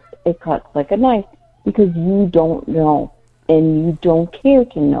hurts. It cuts like a knife because you don't know, and you don't care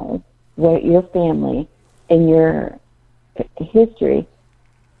to know what your family and your history.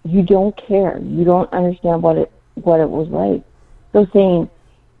 You don't care. You don't understand what it was like. So saying,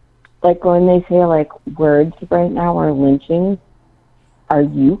 like when they say like words right now are lynchings. Are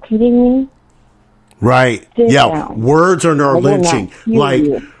you kidding me? Right. Sit yeah. down. Words are not lynching. Like,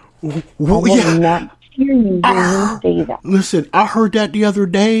 I will not hear you when you say that. Listen, I heard that the other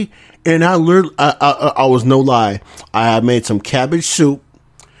day, and I was no lie. I made some cabbage soup,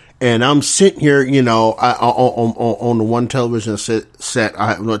 And I'm sitting here, you know, on the one television set,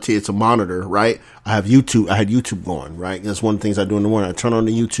 I have, it's a monitor, right? I had YouTube going, right? That's one of the things I do in the morning. I turn on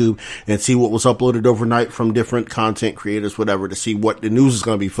the YouTube and see what was uploaded overnight from different content creators, whatever, to see what the news is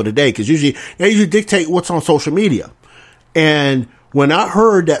going to be for the day. Cause usually they dictate what's on social media. And when I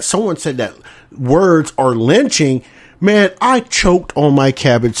heard that someone said that words are lynching, man, I choked on my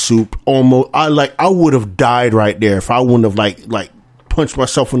cabbage soup almost. I would have died right there if I wouldn't have like punched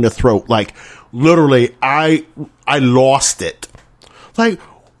myself in the throat. Like, literally, I lost it. Like,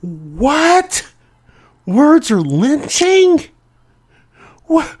 what? Words are lynching?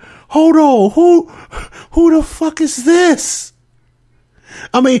 What? Hold on. Who the fuck is this?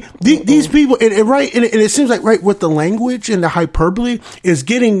 I mean, these people, and it seems like right with the language and the hyperbole is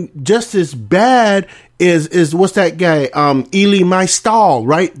getting just as bad is what's that guy, Elie Mystal,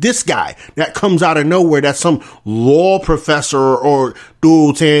 right? This guy that comes out of nowhere. That's some law professor or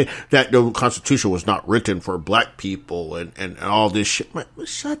dude saying that the Constitution was not written for black people and all this shit. Man,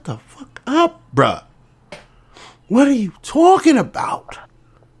 shut the fuck up, bruh. What are you talking about?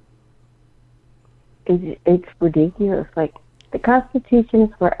 It's ridiculous. Like, the Constitution is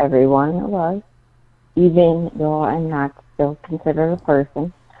for everyone. It was. Even though I'm not still considered a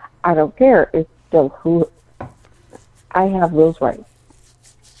person, I don't care. It's still who I have those rights.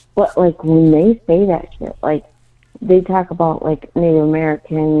 But like when they say that shit, like they talk about like Native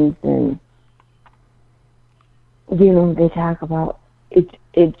Americans and they talk about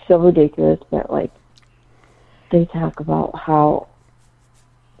it's so ridiculous that like they talk about how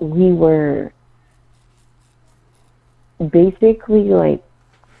we were basically like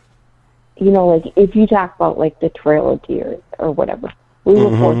like if you talk about like the Trail of Tears or whatever, we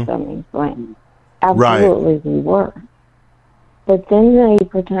were forced on these lands. Absolutely, right. We were. But then they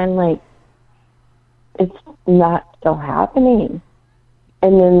pretend like it's not still happening.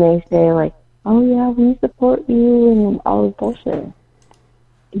 And then they say like, oh yeah, we support you and all this bullshit.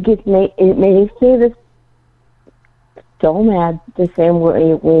 It makes me this so mad the same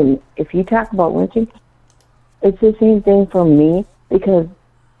way when, if you talk about lynching, it's the same thing for me because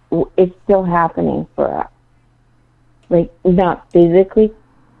it's still happening for us. Like, not physically,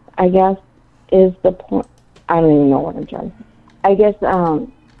 I guess, is the point. I don't even know what I'm trying to say. I guess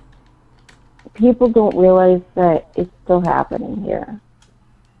people don't realize that it's still happening here.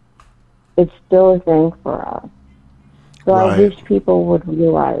 It's still a thing for us. So right. I wish people would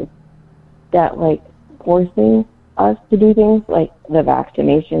realize that, like, forcing us to do things like the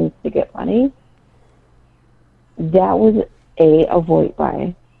vaccinations to get money, that was a vote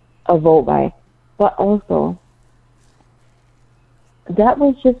by, but also that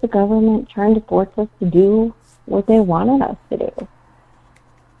was just the government trying to force us to do what they wanted us to do.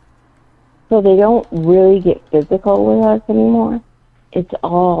 So they don't really get physical with us anymore. It's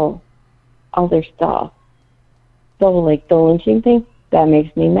all other stuff. So like the lynching thing, that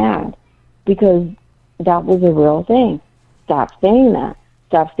makes me mad because that was a real thing. Stop saying that.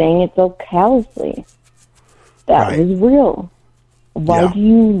 Stop saying it so callously. That was real. Why do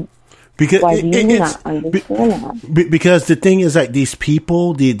you not understand that? Because the thing is that these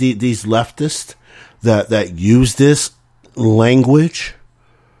people, these leftists that use this language,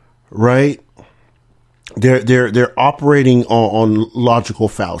 right? They're operating on logical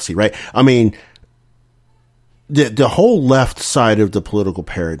fallacy, right? I mean, the whole left side of the political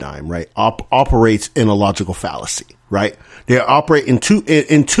paradigm, right, operates in a logical fallacy, right? They operate in two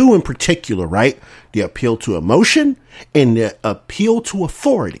in particular, right? The appeal to emotion and the appeal to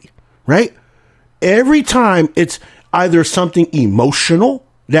authority, right? Every time it's either something emotional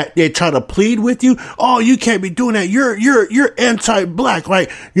that they try to plead with you. Oh, you can't be doing that. You're anti-black.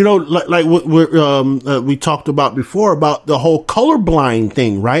 Like, like what we talked about before about the whole colorblind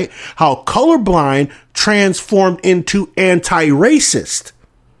thing, right? How colorblind transformed into anti-racist,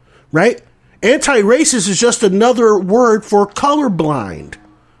 right? Anti-racist is just another word for colorblind,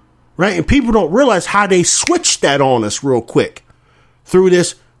 right? And people don't realize how they switched that on us real quick through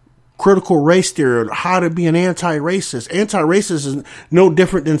this critical race theory, how to be an anti-racist. Anti-racist is no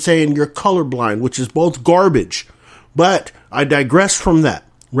different than saying you're colorblind, which is both garbage. But I digress from that,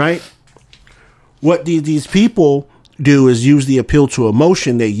 right? What these people do is use the appeal to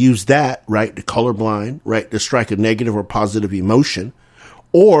emotion. They use that, right, the colorblind, right, to strike a negative or positive emotion.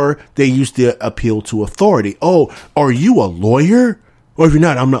 Or they use the appeal to authority. Oh, are you a lawyer? Or if you're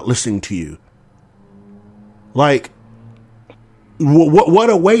not, I'm not listening to you. Like, what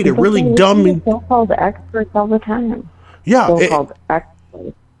a way to really dumb me. So-called experts all the time. Yeah, so-called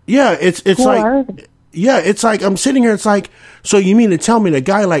experts. Yeah, it's Who like are they? Yeah, it's like, I'm sitting here, it's like, so you mean to tell me a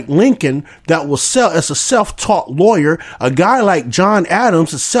guy like Lincoln that was as a self-taught lawyer, a guy like John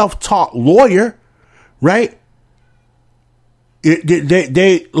Adams, a self-taught lawyer, right? They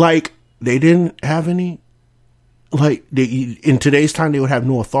didn't have any, like, in today's time, they would have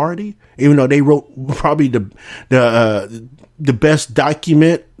no authority, even though they wrote probably the best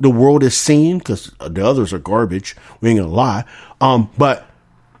document the world has seen, because the others are garbage. We ain't gonna lie. But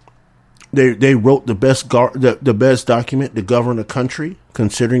they wrote the best document to govern a country,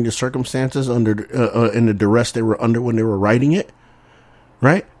 considering the circumstances under and the duress they were under when they were writing it.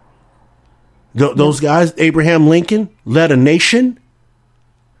 Right? Those guys, Abraham Lincoln led a nation.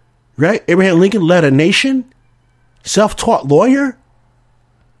 Right? Abraham Lincoln led a nation. Self-taught lawyer.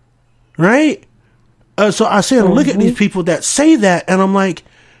 Right? So I say, look at these people that say that, and I'm like,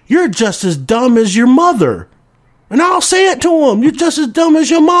 you're just as dumb as your mother. And I'll say it to them. You're just as dumb as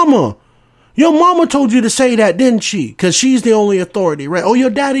your mama. Your mama told you to say that, didn't she? Because she's the only authority, right? Oh, your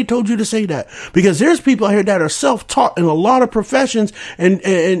daddy told you to say that. Because there's people out here that are self-taught in a lot of professions, and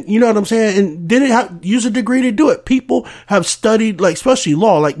you know what I'm saying? And didn't use a degree to do it. People have studied, like, especially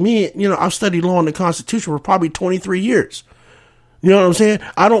law. Like me, you know, I've studied law and the Constitution for probably 23 years. You know what I'm saying?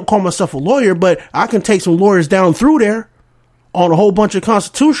 I don't call myself a lawyer, but I can take some lawyers down through there on a whole bunch of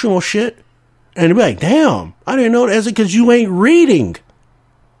constitutional shit and be like, damn, I didn't know that. Is it because you ain't reading?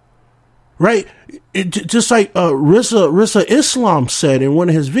 Right? Just like Rissa Islam said in one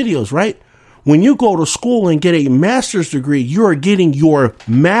of his videos, right? When you go to school and get a master's degree, you are getting your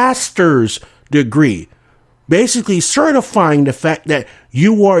master's degree, basically certifying the fact that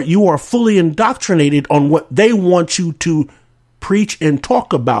you are fully indoctrinated on what they want you to preach and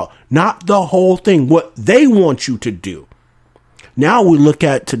talk about, not the whole thing, what they want you to do. Now we look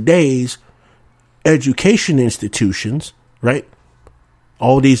at today's education institutions, right?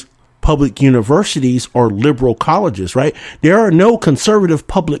 All these public universities are liberal colleges, right? There are no conservative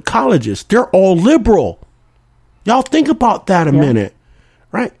public colleges. They're all liberal. Y'all think about that a minute,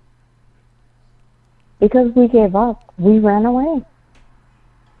 right? Because we gave up. We ran away.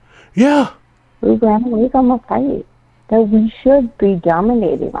 Yeah. We ran away from a fight that we should be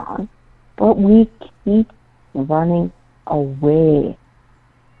dominating on, but we keep running away.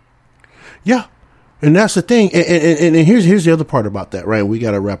 Yeah. And that's the thing. And here's the other part about that, right? We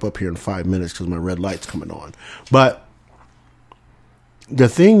got to wrap up here in 5 minutes because my red light's coming on. But the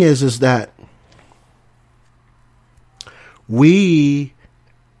thing is that we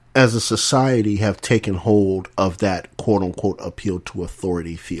as a society have taken hold of that quote unquote appeal to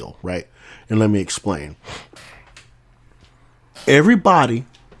authority feel, right? And let me explain. Everybody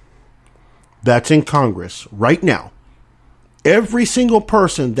that's in Congress right now, every single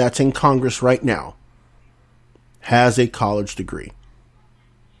person that's in Congress right now has a college degree.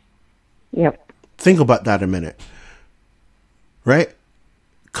 Yep. Think about that a minute. Right?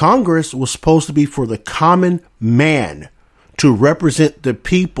 Congress was supposed to be for the common man to represent the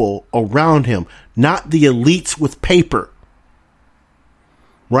people around him, not the elites with paper.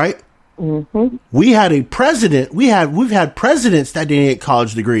 Right? Mm-hmm. We had a president. We've had presidents that didn't get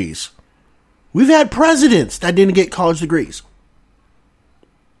college degrees. We've had presidents that didn't get college degrees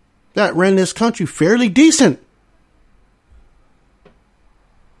that ran this country fairly decent.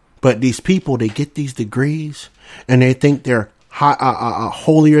 But these people, they get these degrees and they think they're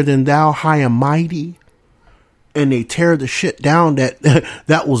holier than thou, high and mighty, and they tear the shit down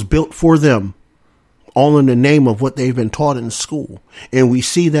that was built for them, all in the name of what they've been taught in school. And we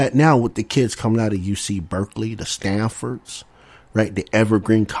see that now with the kids coming out of UC Berkeley, the Stanfords, right, the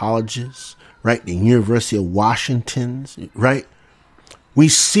Evergreen colleges, right, the University of Washington's, right. We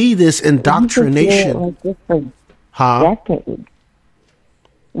see this indoctrination. Decades.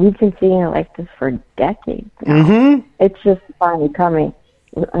 We've been seeing it like this for decades now. Mm-hmm. It's just finally coming.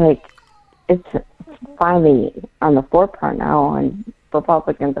 Like, it's finally on the forefront now, and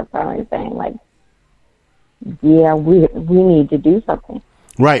Republicans are finally saying, like, yeah, we need to do something.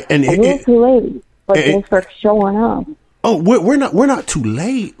 Right. And a little too late, but thanks for showing up. Oh, we're not too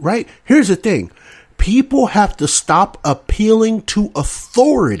late, right? Here's the thing. People have to stop appealing to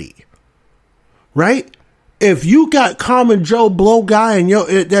authority, right? If you got common Joe Blow guy and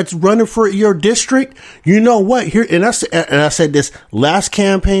that's running for your district, you know what? Here, and I said this last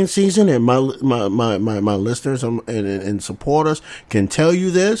campaign season, and my listeners and supporters can tell you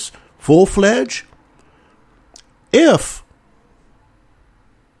this full-fledged. If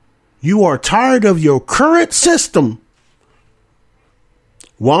you are tired of your current system,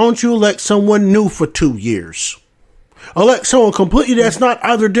 why don't you elect someone new for 2 years? Elect someone completely that's not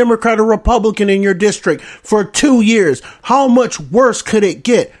either Democrat or Republican in your district for 2 years. How much worse could it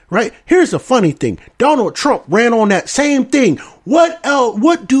get, right? Here's the funny thing. Donald Trump ran on that same thing. What else?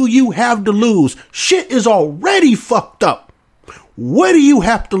 What do you have to lose? Shit is already fucked up. What do you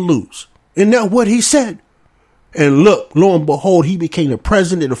have to lose? Isn't that what he said? And look, lo and behold, he became the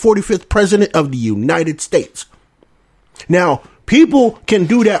 45th president of the United States. Now, people can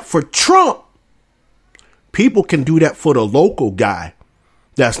do that for Trump. People can do that for the local guy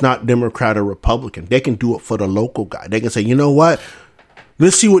that's not Democrat or Republican. They can do it for the local guy. They can say, you know what?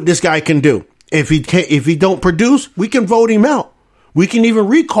 Let's see what this guy can do. If he don't produce, we can vote him out. We can even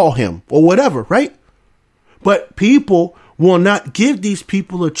recall him or whatever, right? But people will not give these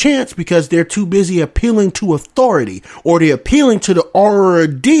people a chance because they're too busy appealing to authority, or they're appealing to the R or a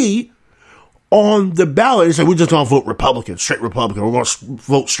D on the ballot. They say, we're just going to vote Republican, straight Republican. We're going to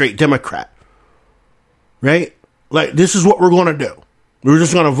vote straight Democrat. Right? Like, this is what we're going to do. We're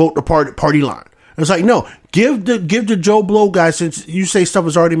just going to vote the party line. It's like, no, give the Joe Blow guy, since you say stuff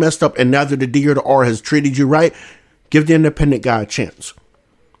is already messed up and neither the D or the R has treated you right, give the independent guy a chance.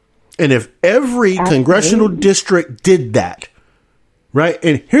 And if every congressional district did that, right?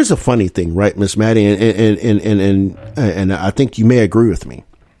 And here's a funny thing, right, Miss Maddie, and I think you may agree with me.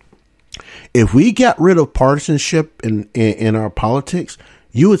 If we got rid of partisanship in our politics,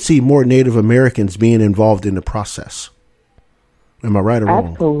 you would see more Native Americans being involved in the process. Am I right or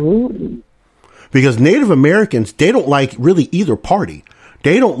wrong? Absolutely. Because Native Americans, they don't like really either party.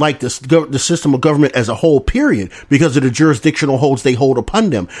 They don't like the system of government as a whole, period, because of the jurisdictional holds they hold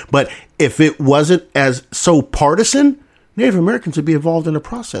upon them. But if it wasn't as so partisan, Native Americans would be involved in the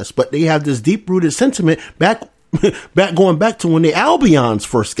process. But they have this deep-rooted sentiment going back to when the Albions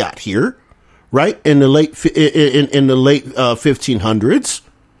first got here. Right in the late 1500s,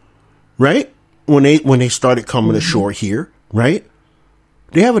 right, when they started coming ashore here, right,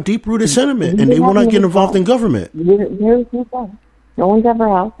 they have a deep rooted sentiment and they will not get involved in government. No one's ever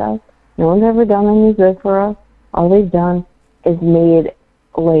helped us. No one's ever done any good for us. All they've done is made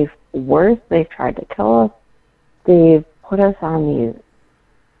life worse. They've tried to kill us. They've put us on these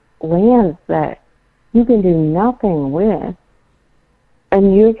lands that you can do nothing with,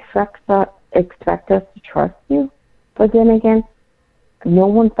 and you expect us to trust you, but then again, no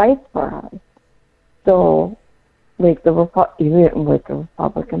one fights for us. So, like even with the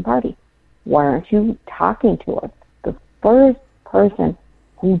Republican Party, why aren't you talking to us? The first person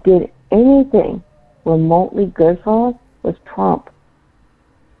who did anything remotely good for us was Trump.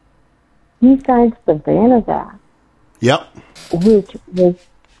 He signed Savannah's Act. Yep. Which was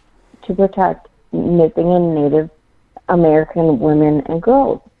to protect missing and Native American women and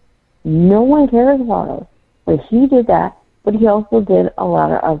girls. No one cares about us. But he did that, but he also did a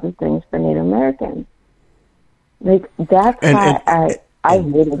lot of other things for Native Americans. Like, that's why I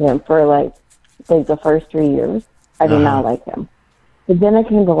hated him for, like the first 3 years. I did not like him. But then I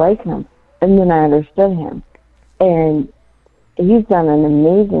came to like him, and then I understood him. And he's done an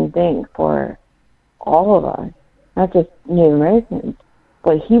amazing thing for all of us, not just Native Americans,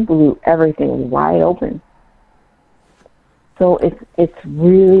 but he blew everything wide open. So it's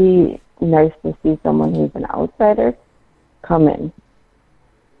really nice to see someone who's an outsider come in.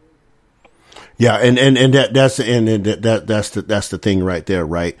 Yeah, and that's the thing right there,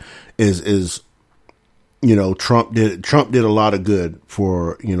 right? Is you know, Trump did a lot of good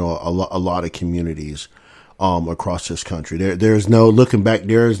for, you know, a lot of communities across this country. There's no looking back.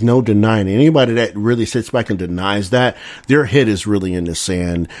 There is no denying anybody that really sits back and denies that their head is really in the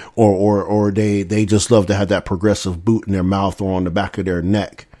sand, or they just love to have that progressive boot in their mouth or on the back of their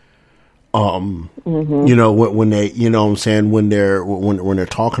neck. You know, when they, you know what I'm saying, when they're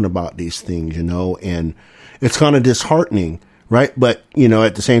talking about these things, you know, and it's kind of disheartening, right? But, you know,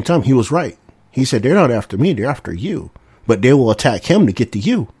 at the same time, he was right. He said, they're not after me, they're after you, but they will attack him to get to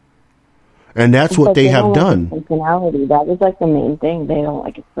you. And that's what they have done. Like his personality. That was like the main thing. They don't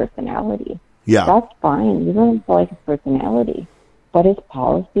like his personality. Yeah. That's fine. You don't have to like his personality. But his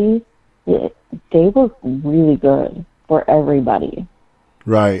policies, they were really good for everybody.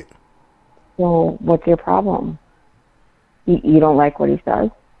 Right. So what's your problem? You don't like what he says?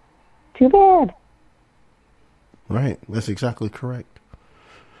 Too bad. Right. That's exactly correct.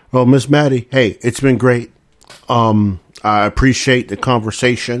 Well, Miss Maddie, hey, it's been great. I appreciate the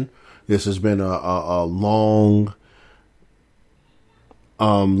conversation. This has been a long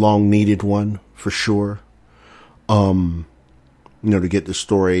needed one for sure. You know, to get the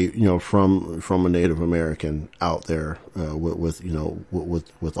story, you know, from a Native American out there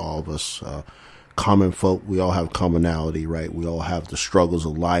with all of us common folk. We all have commonality, right? We all have the struggles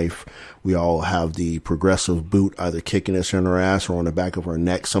of life. We all have the progressive boot either kicking us in our ass or on the back of our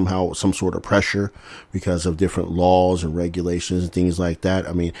neck somehow, some sort of pressure because of different laws and regulations and things like that.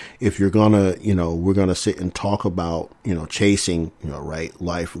 I mean, if you're gonna, we're gonna sit and talk about, chasing, right,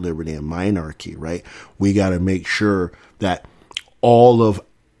 life, liberty, and monarchy, right? We got to make sure that all of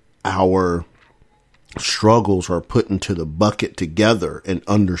our struggles are put into the bucket together and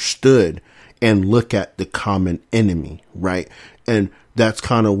understood and look at the common enemy, right? And that's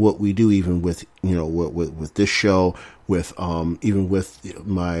kind of what we do even with, with this show, with even with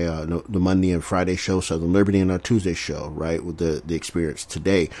my the Monday and Friday show, Southern Liberty, and our Tuesday show, right? With the experience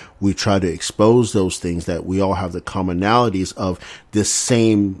today, we try to expose those things that we all have the commonalities of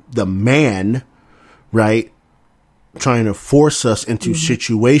the man, right? Trying to force us into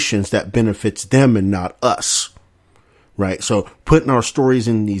situations that benefits them and not us, right? So putting our stories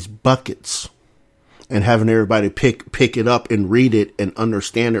in these buckets and having everybody pick it up and read it and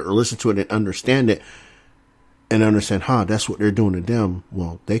understand it, or listen to it and understand it, and understand, that's what they're doing to them.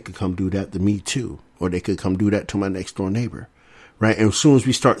 Well, they could come do that to me too, or they could come do that to my next door neighbor, right? And as soon as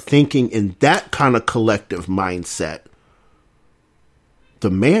we start thinking in that kind of collective mindset,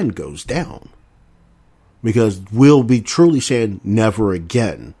 the man goes down. Because we'll be truly saying never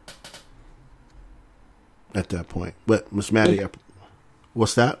again at that point. But Miss Maddie,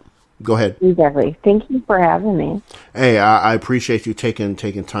 what's that? Go ahead. Exactly. Thank you for having me. Hey, I appreciate you taking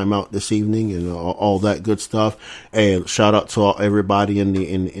time out this evening and all that good stuff. Hey, shout out to everybody in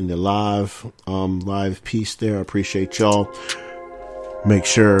the live piece there. I appreciate y'all. Make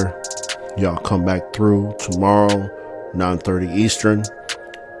sure y'all come back through tomorrow, 9:30 Eastern.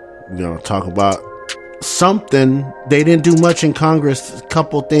 We're gonna talk about something. They didn't do much in Congress. A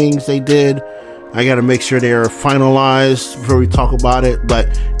couple things they did. I got to make sure they are finalized before we talk about it. But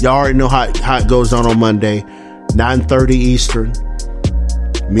y'all already know how it goes on Monday, 9:30 Eastern.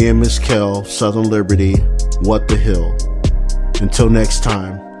 Me and Miss Kell, Southern Liberty, What the Hill. Until next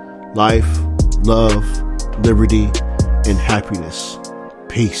time, life, love, liberty, and happiness.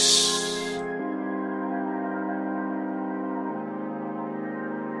 Peace.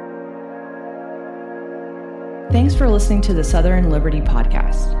 Thanks for listening to the Southern Liberty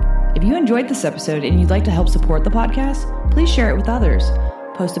Podcast. If you enjoyed this episode and you'd like to help support the podcast, please share it with others.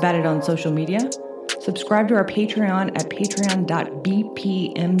 Post about it on social media. Subscribe to our Patreon at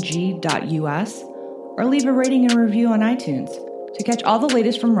patreon.bpmg.us or leave a rating and review on iTunes. To catch all the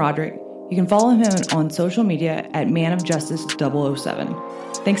latest from Roderick, you can follow him on social media at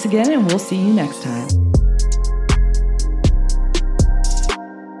manofjustice007. Thanks again, and we'll see you next time.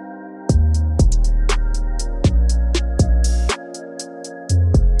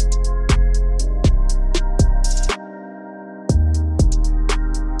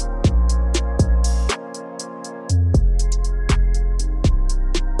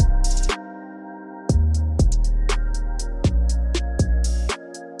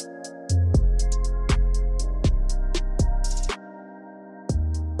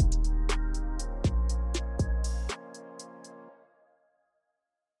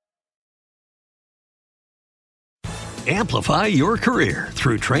 Amplify your career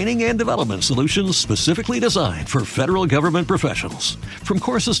through training and development solutions specifically designed for federal government professionals. From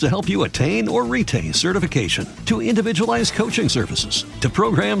courses to help you attain or retain certification, to individualized coaching services, to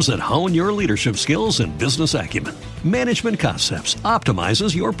programs that hone your leadership skills and business acumen, Management Concepts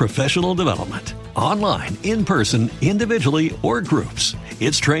optimizes your professional development. Online, in person, individually, or groups,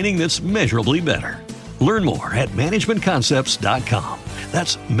 it's training that's measurably better. Learn more at managementconcepts.com.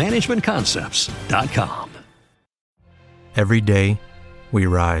 That's managementconcepts.com. Every day, we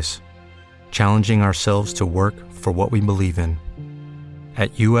rise, challenging ourselves to work for what we believe in.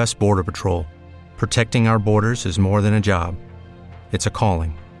 At U.S. Border Patrol, protecting our borders is more than a job. It's a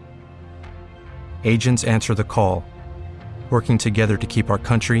calling. Agents answer the call, working together to keep our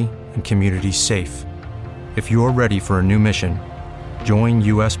country and communities safe. If you're ready for a new mission, join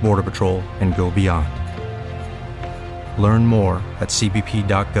U.S. Border Patrol and go beyond. Learn more at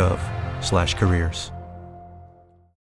cbp.gov/careers.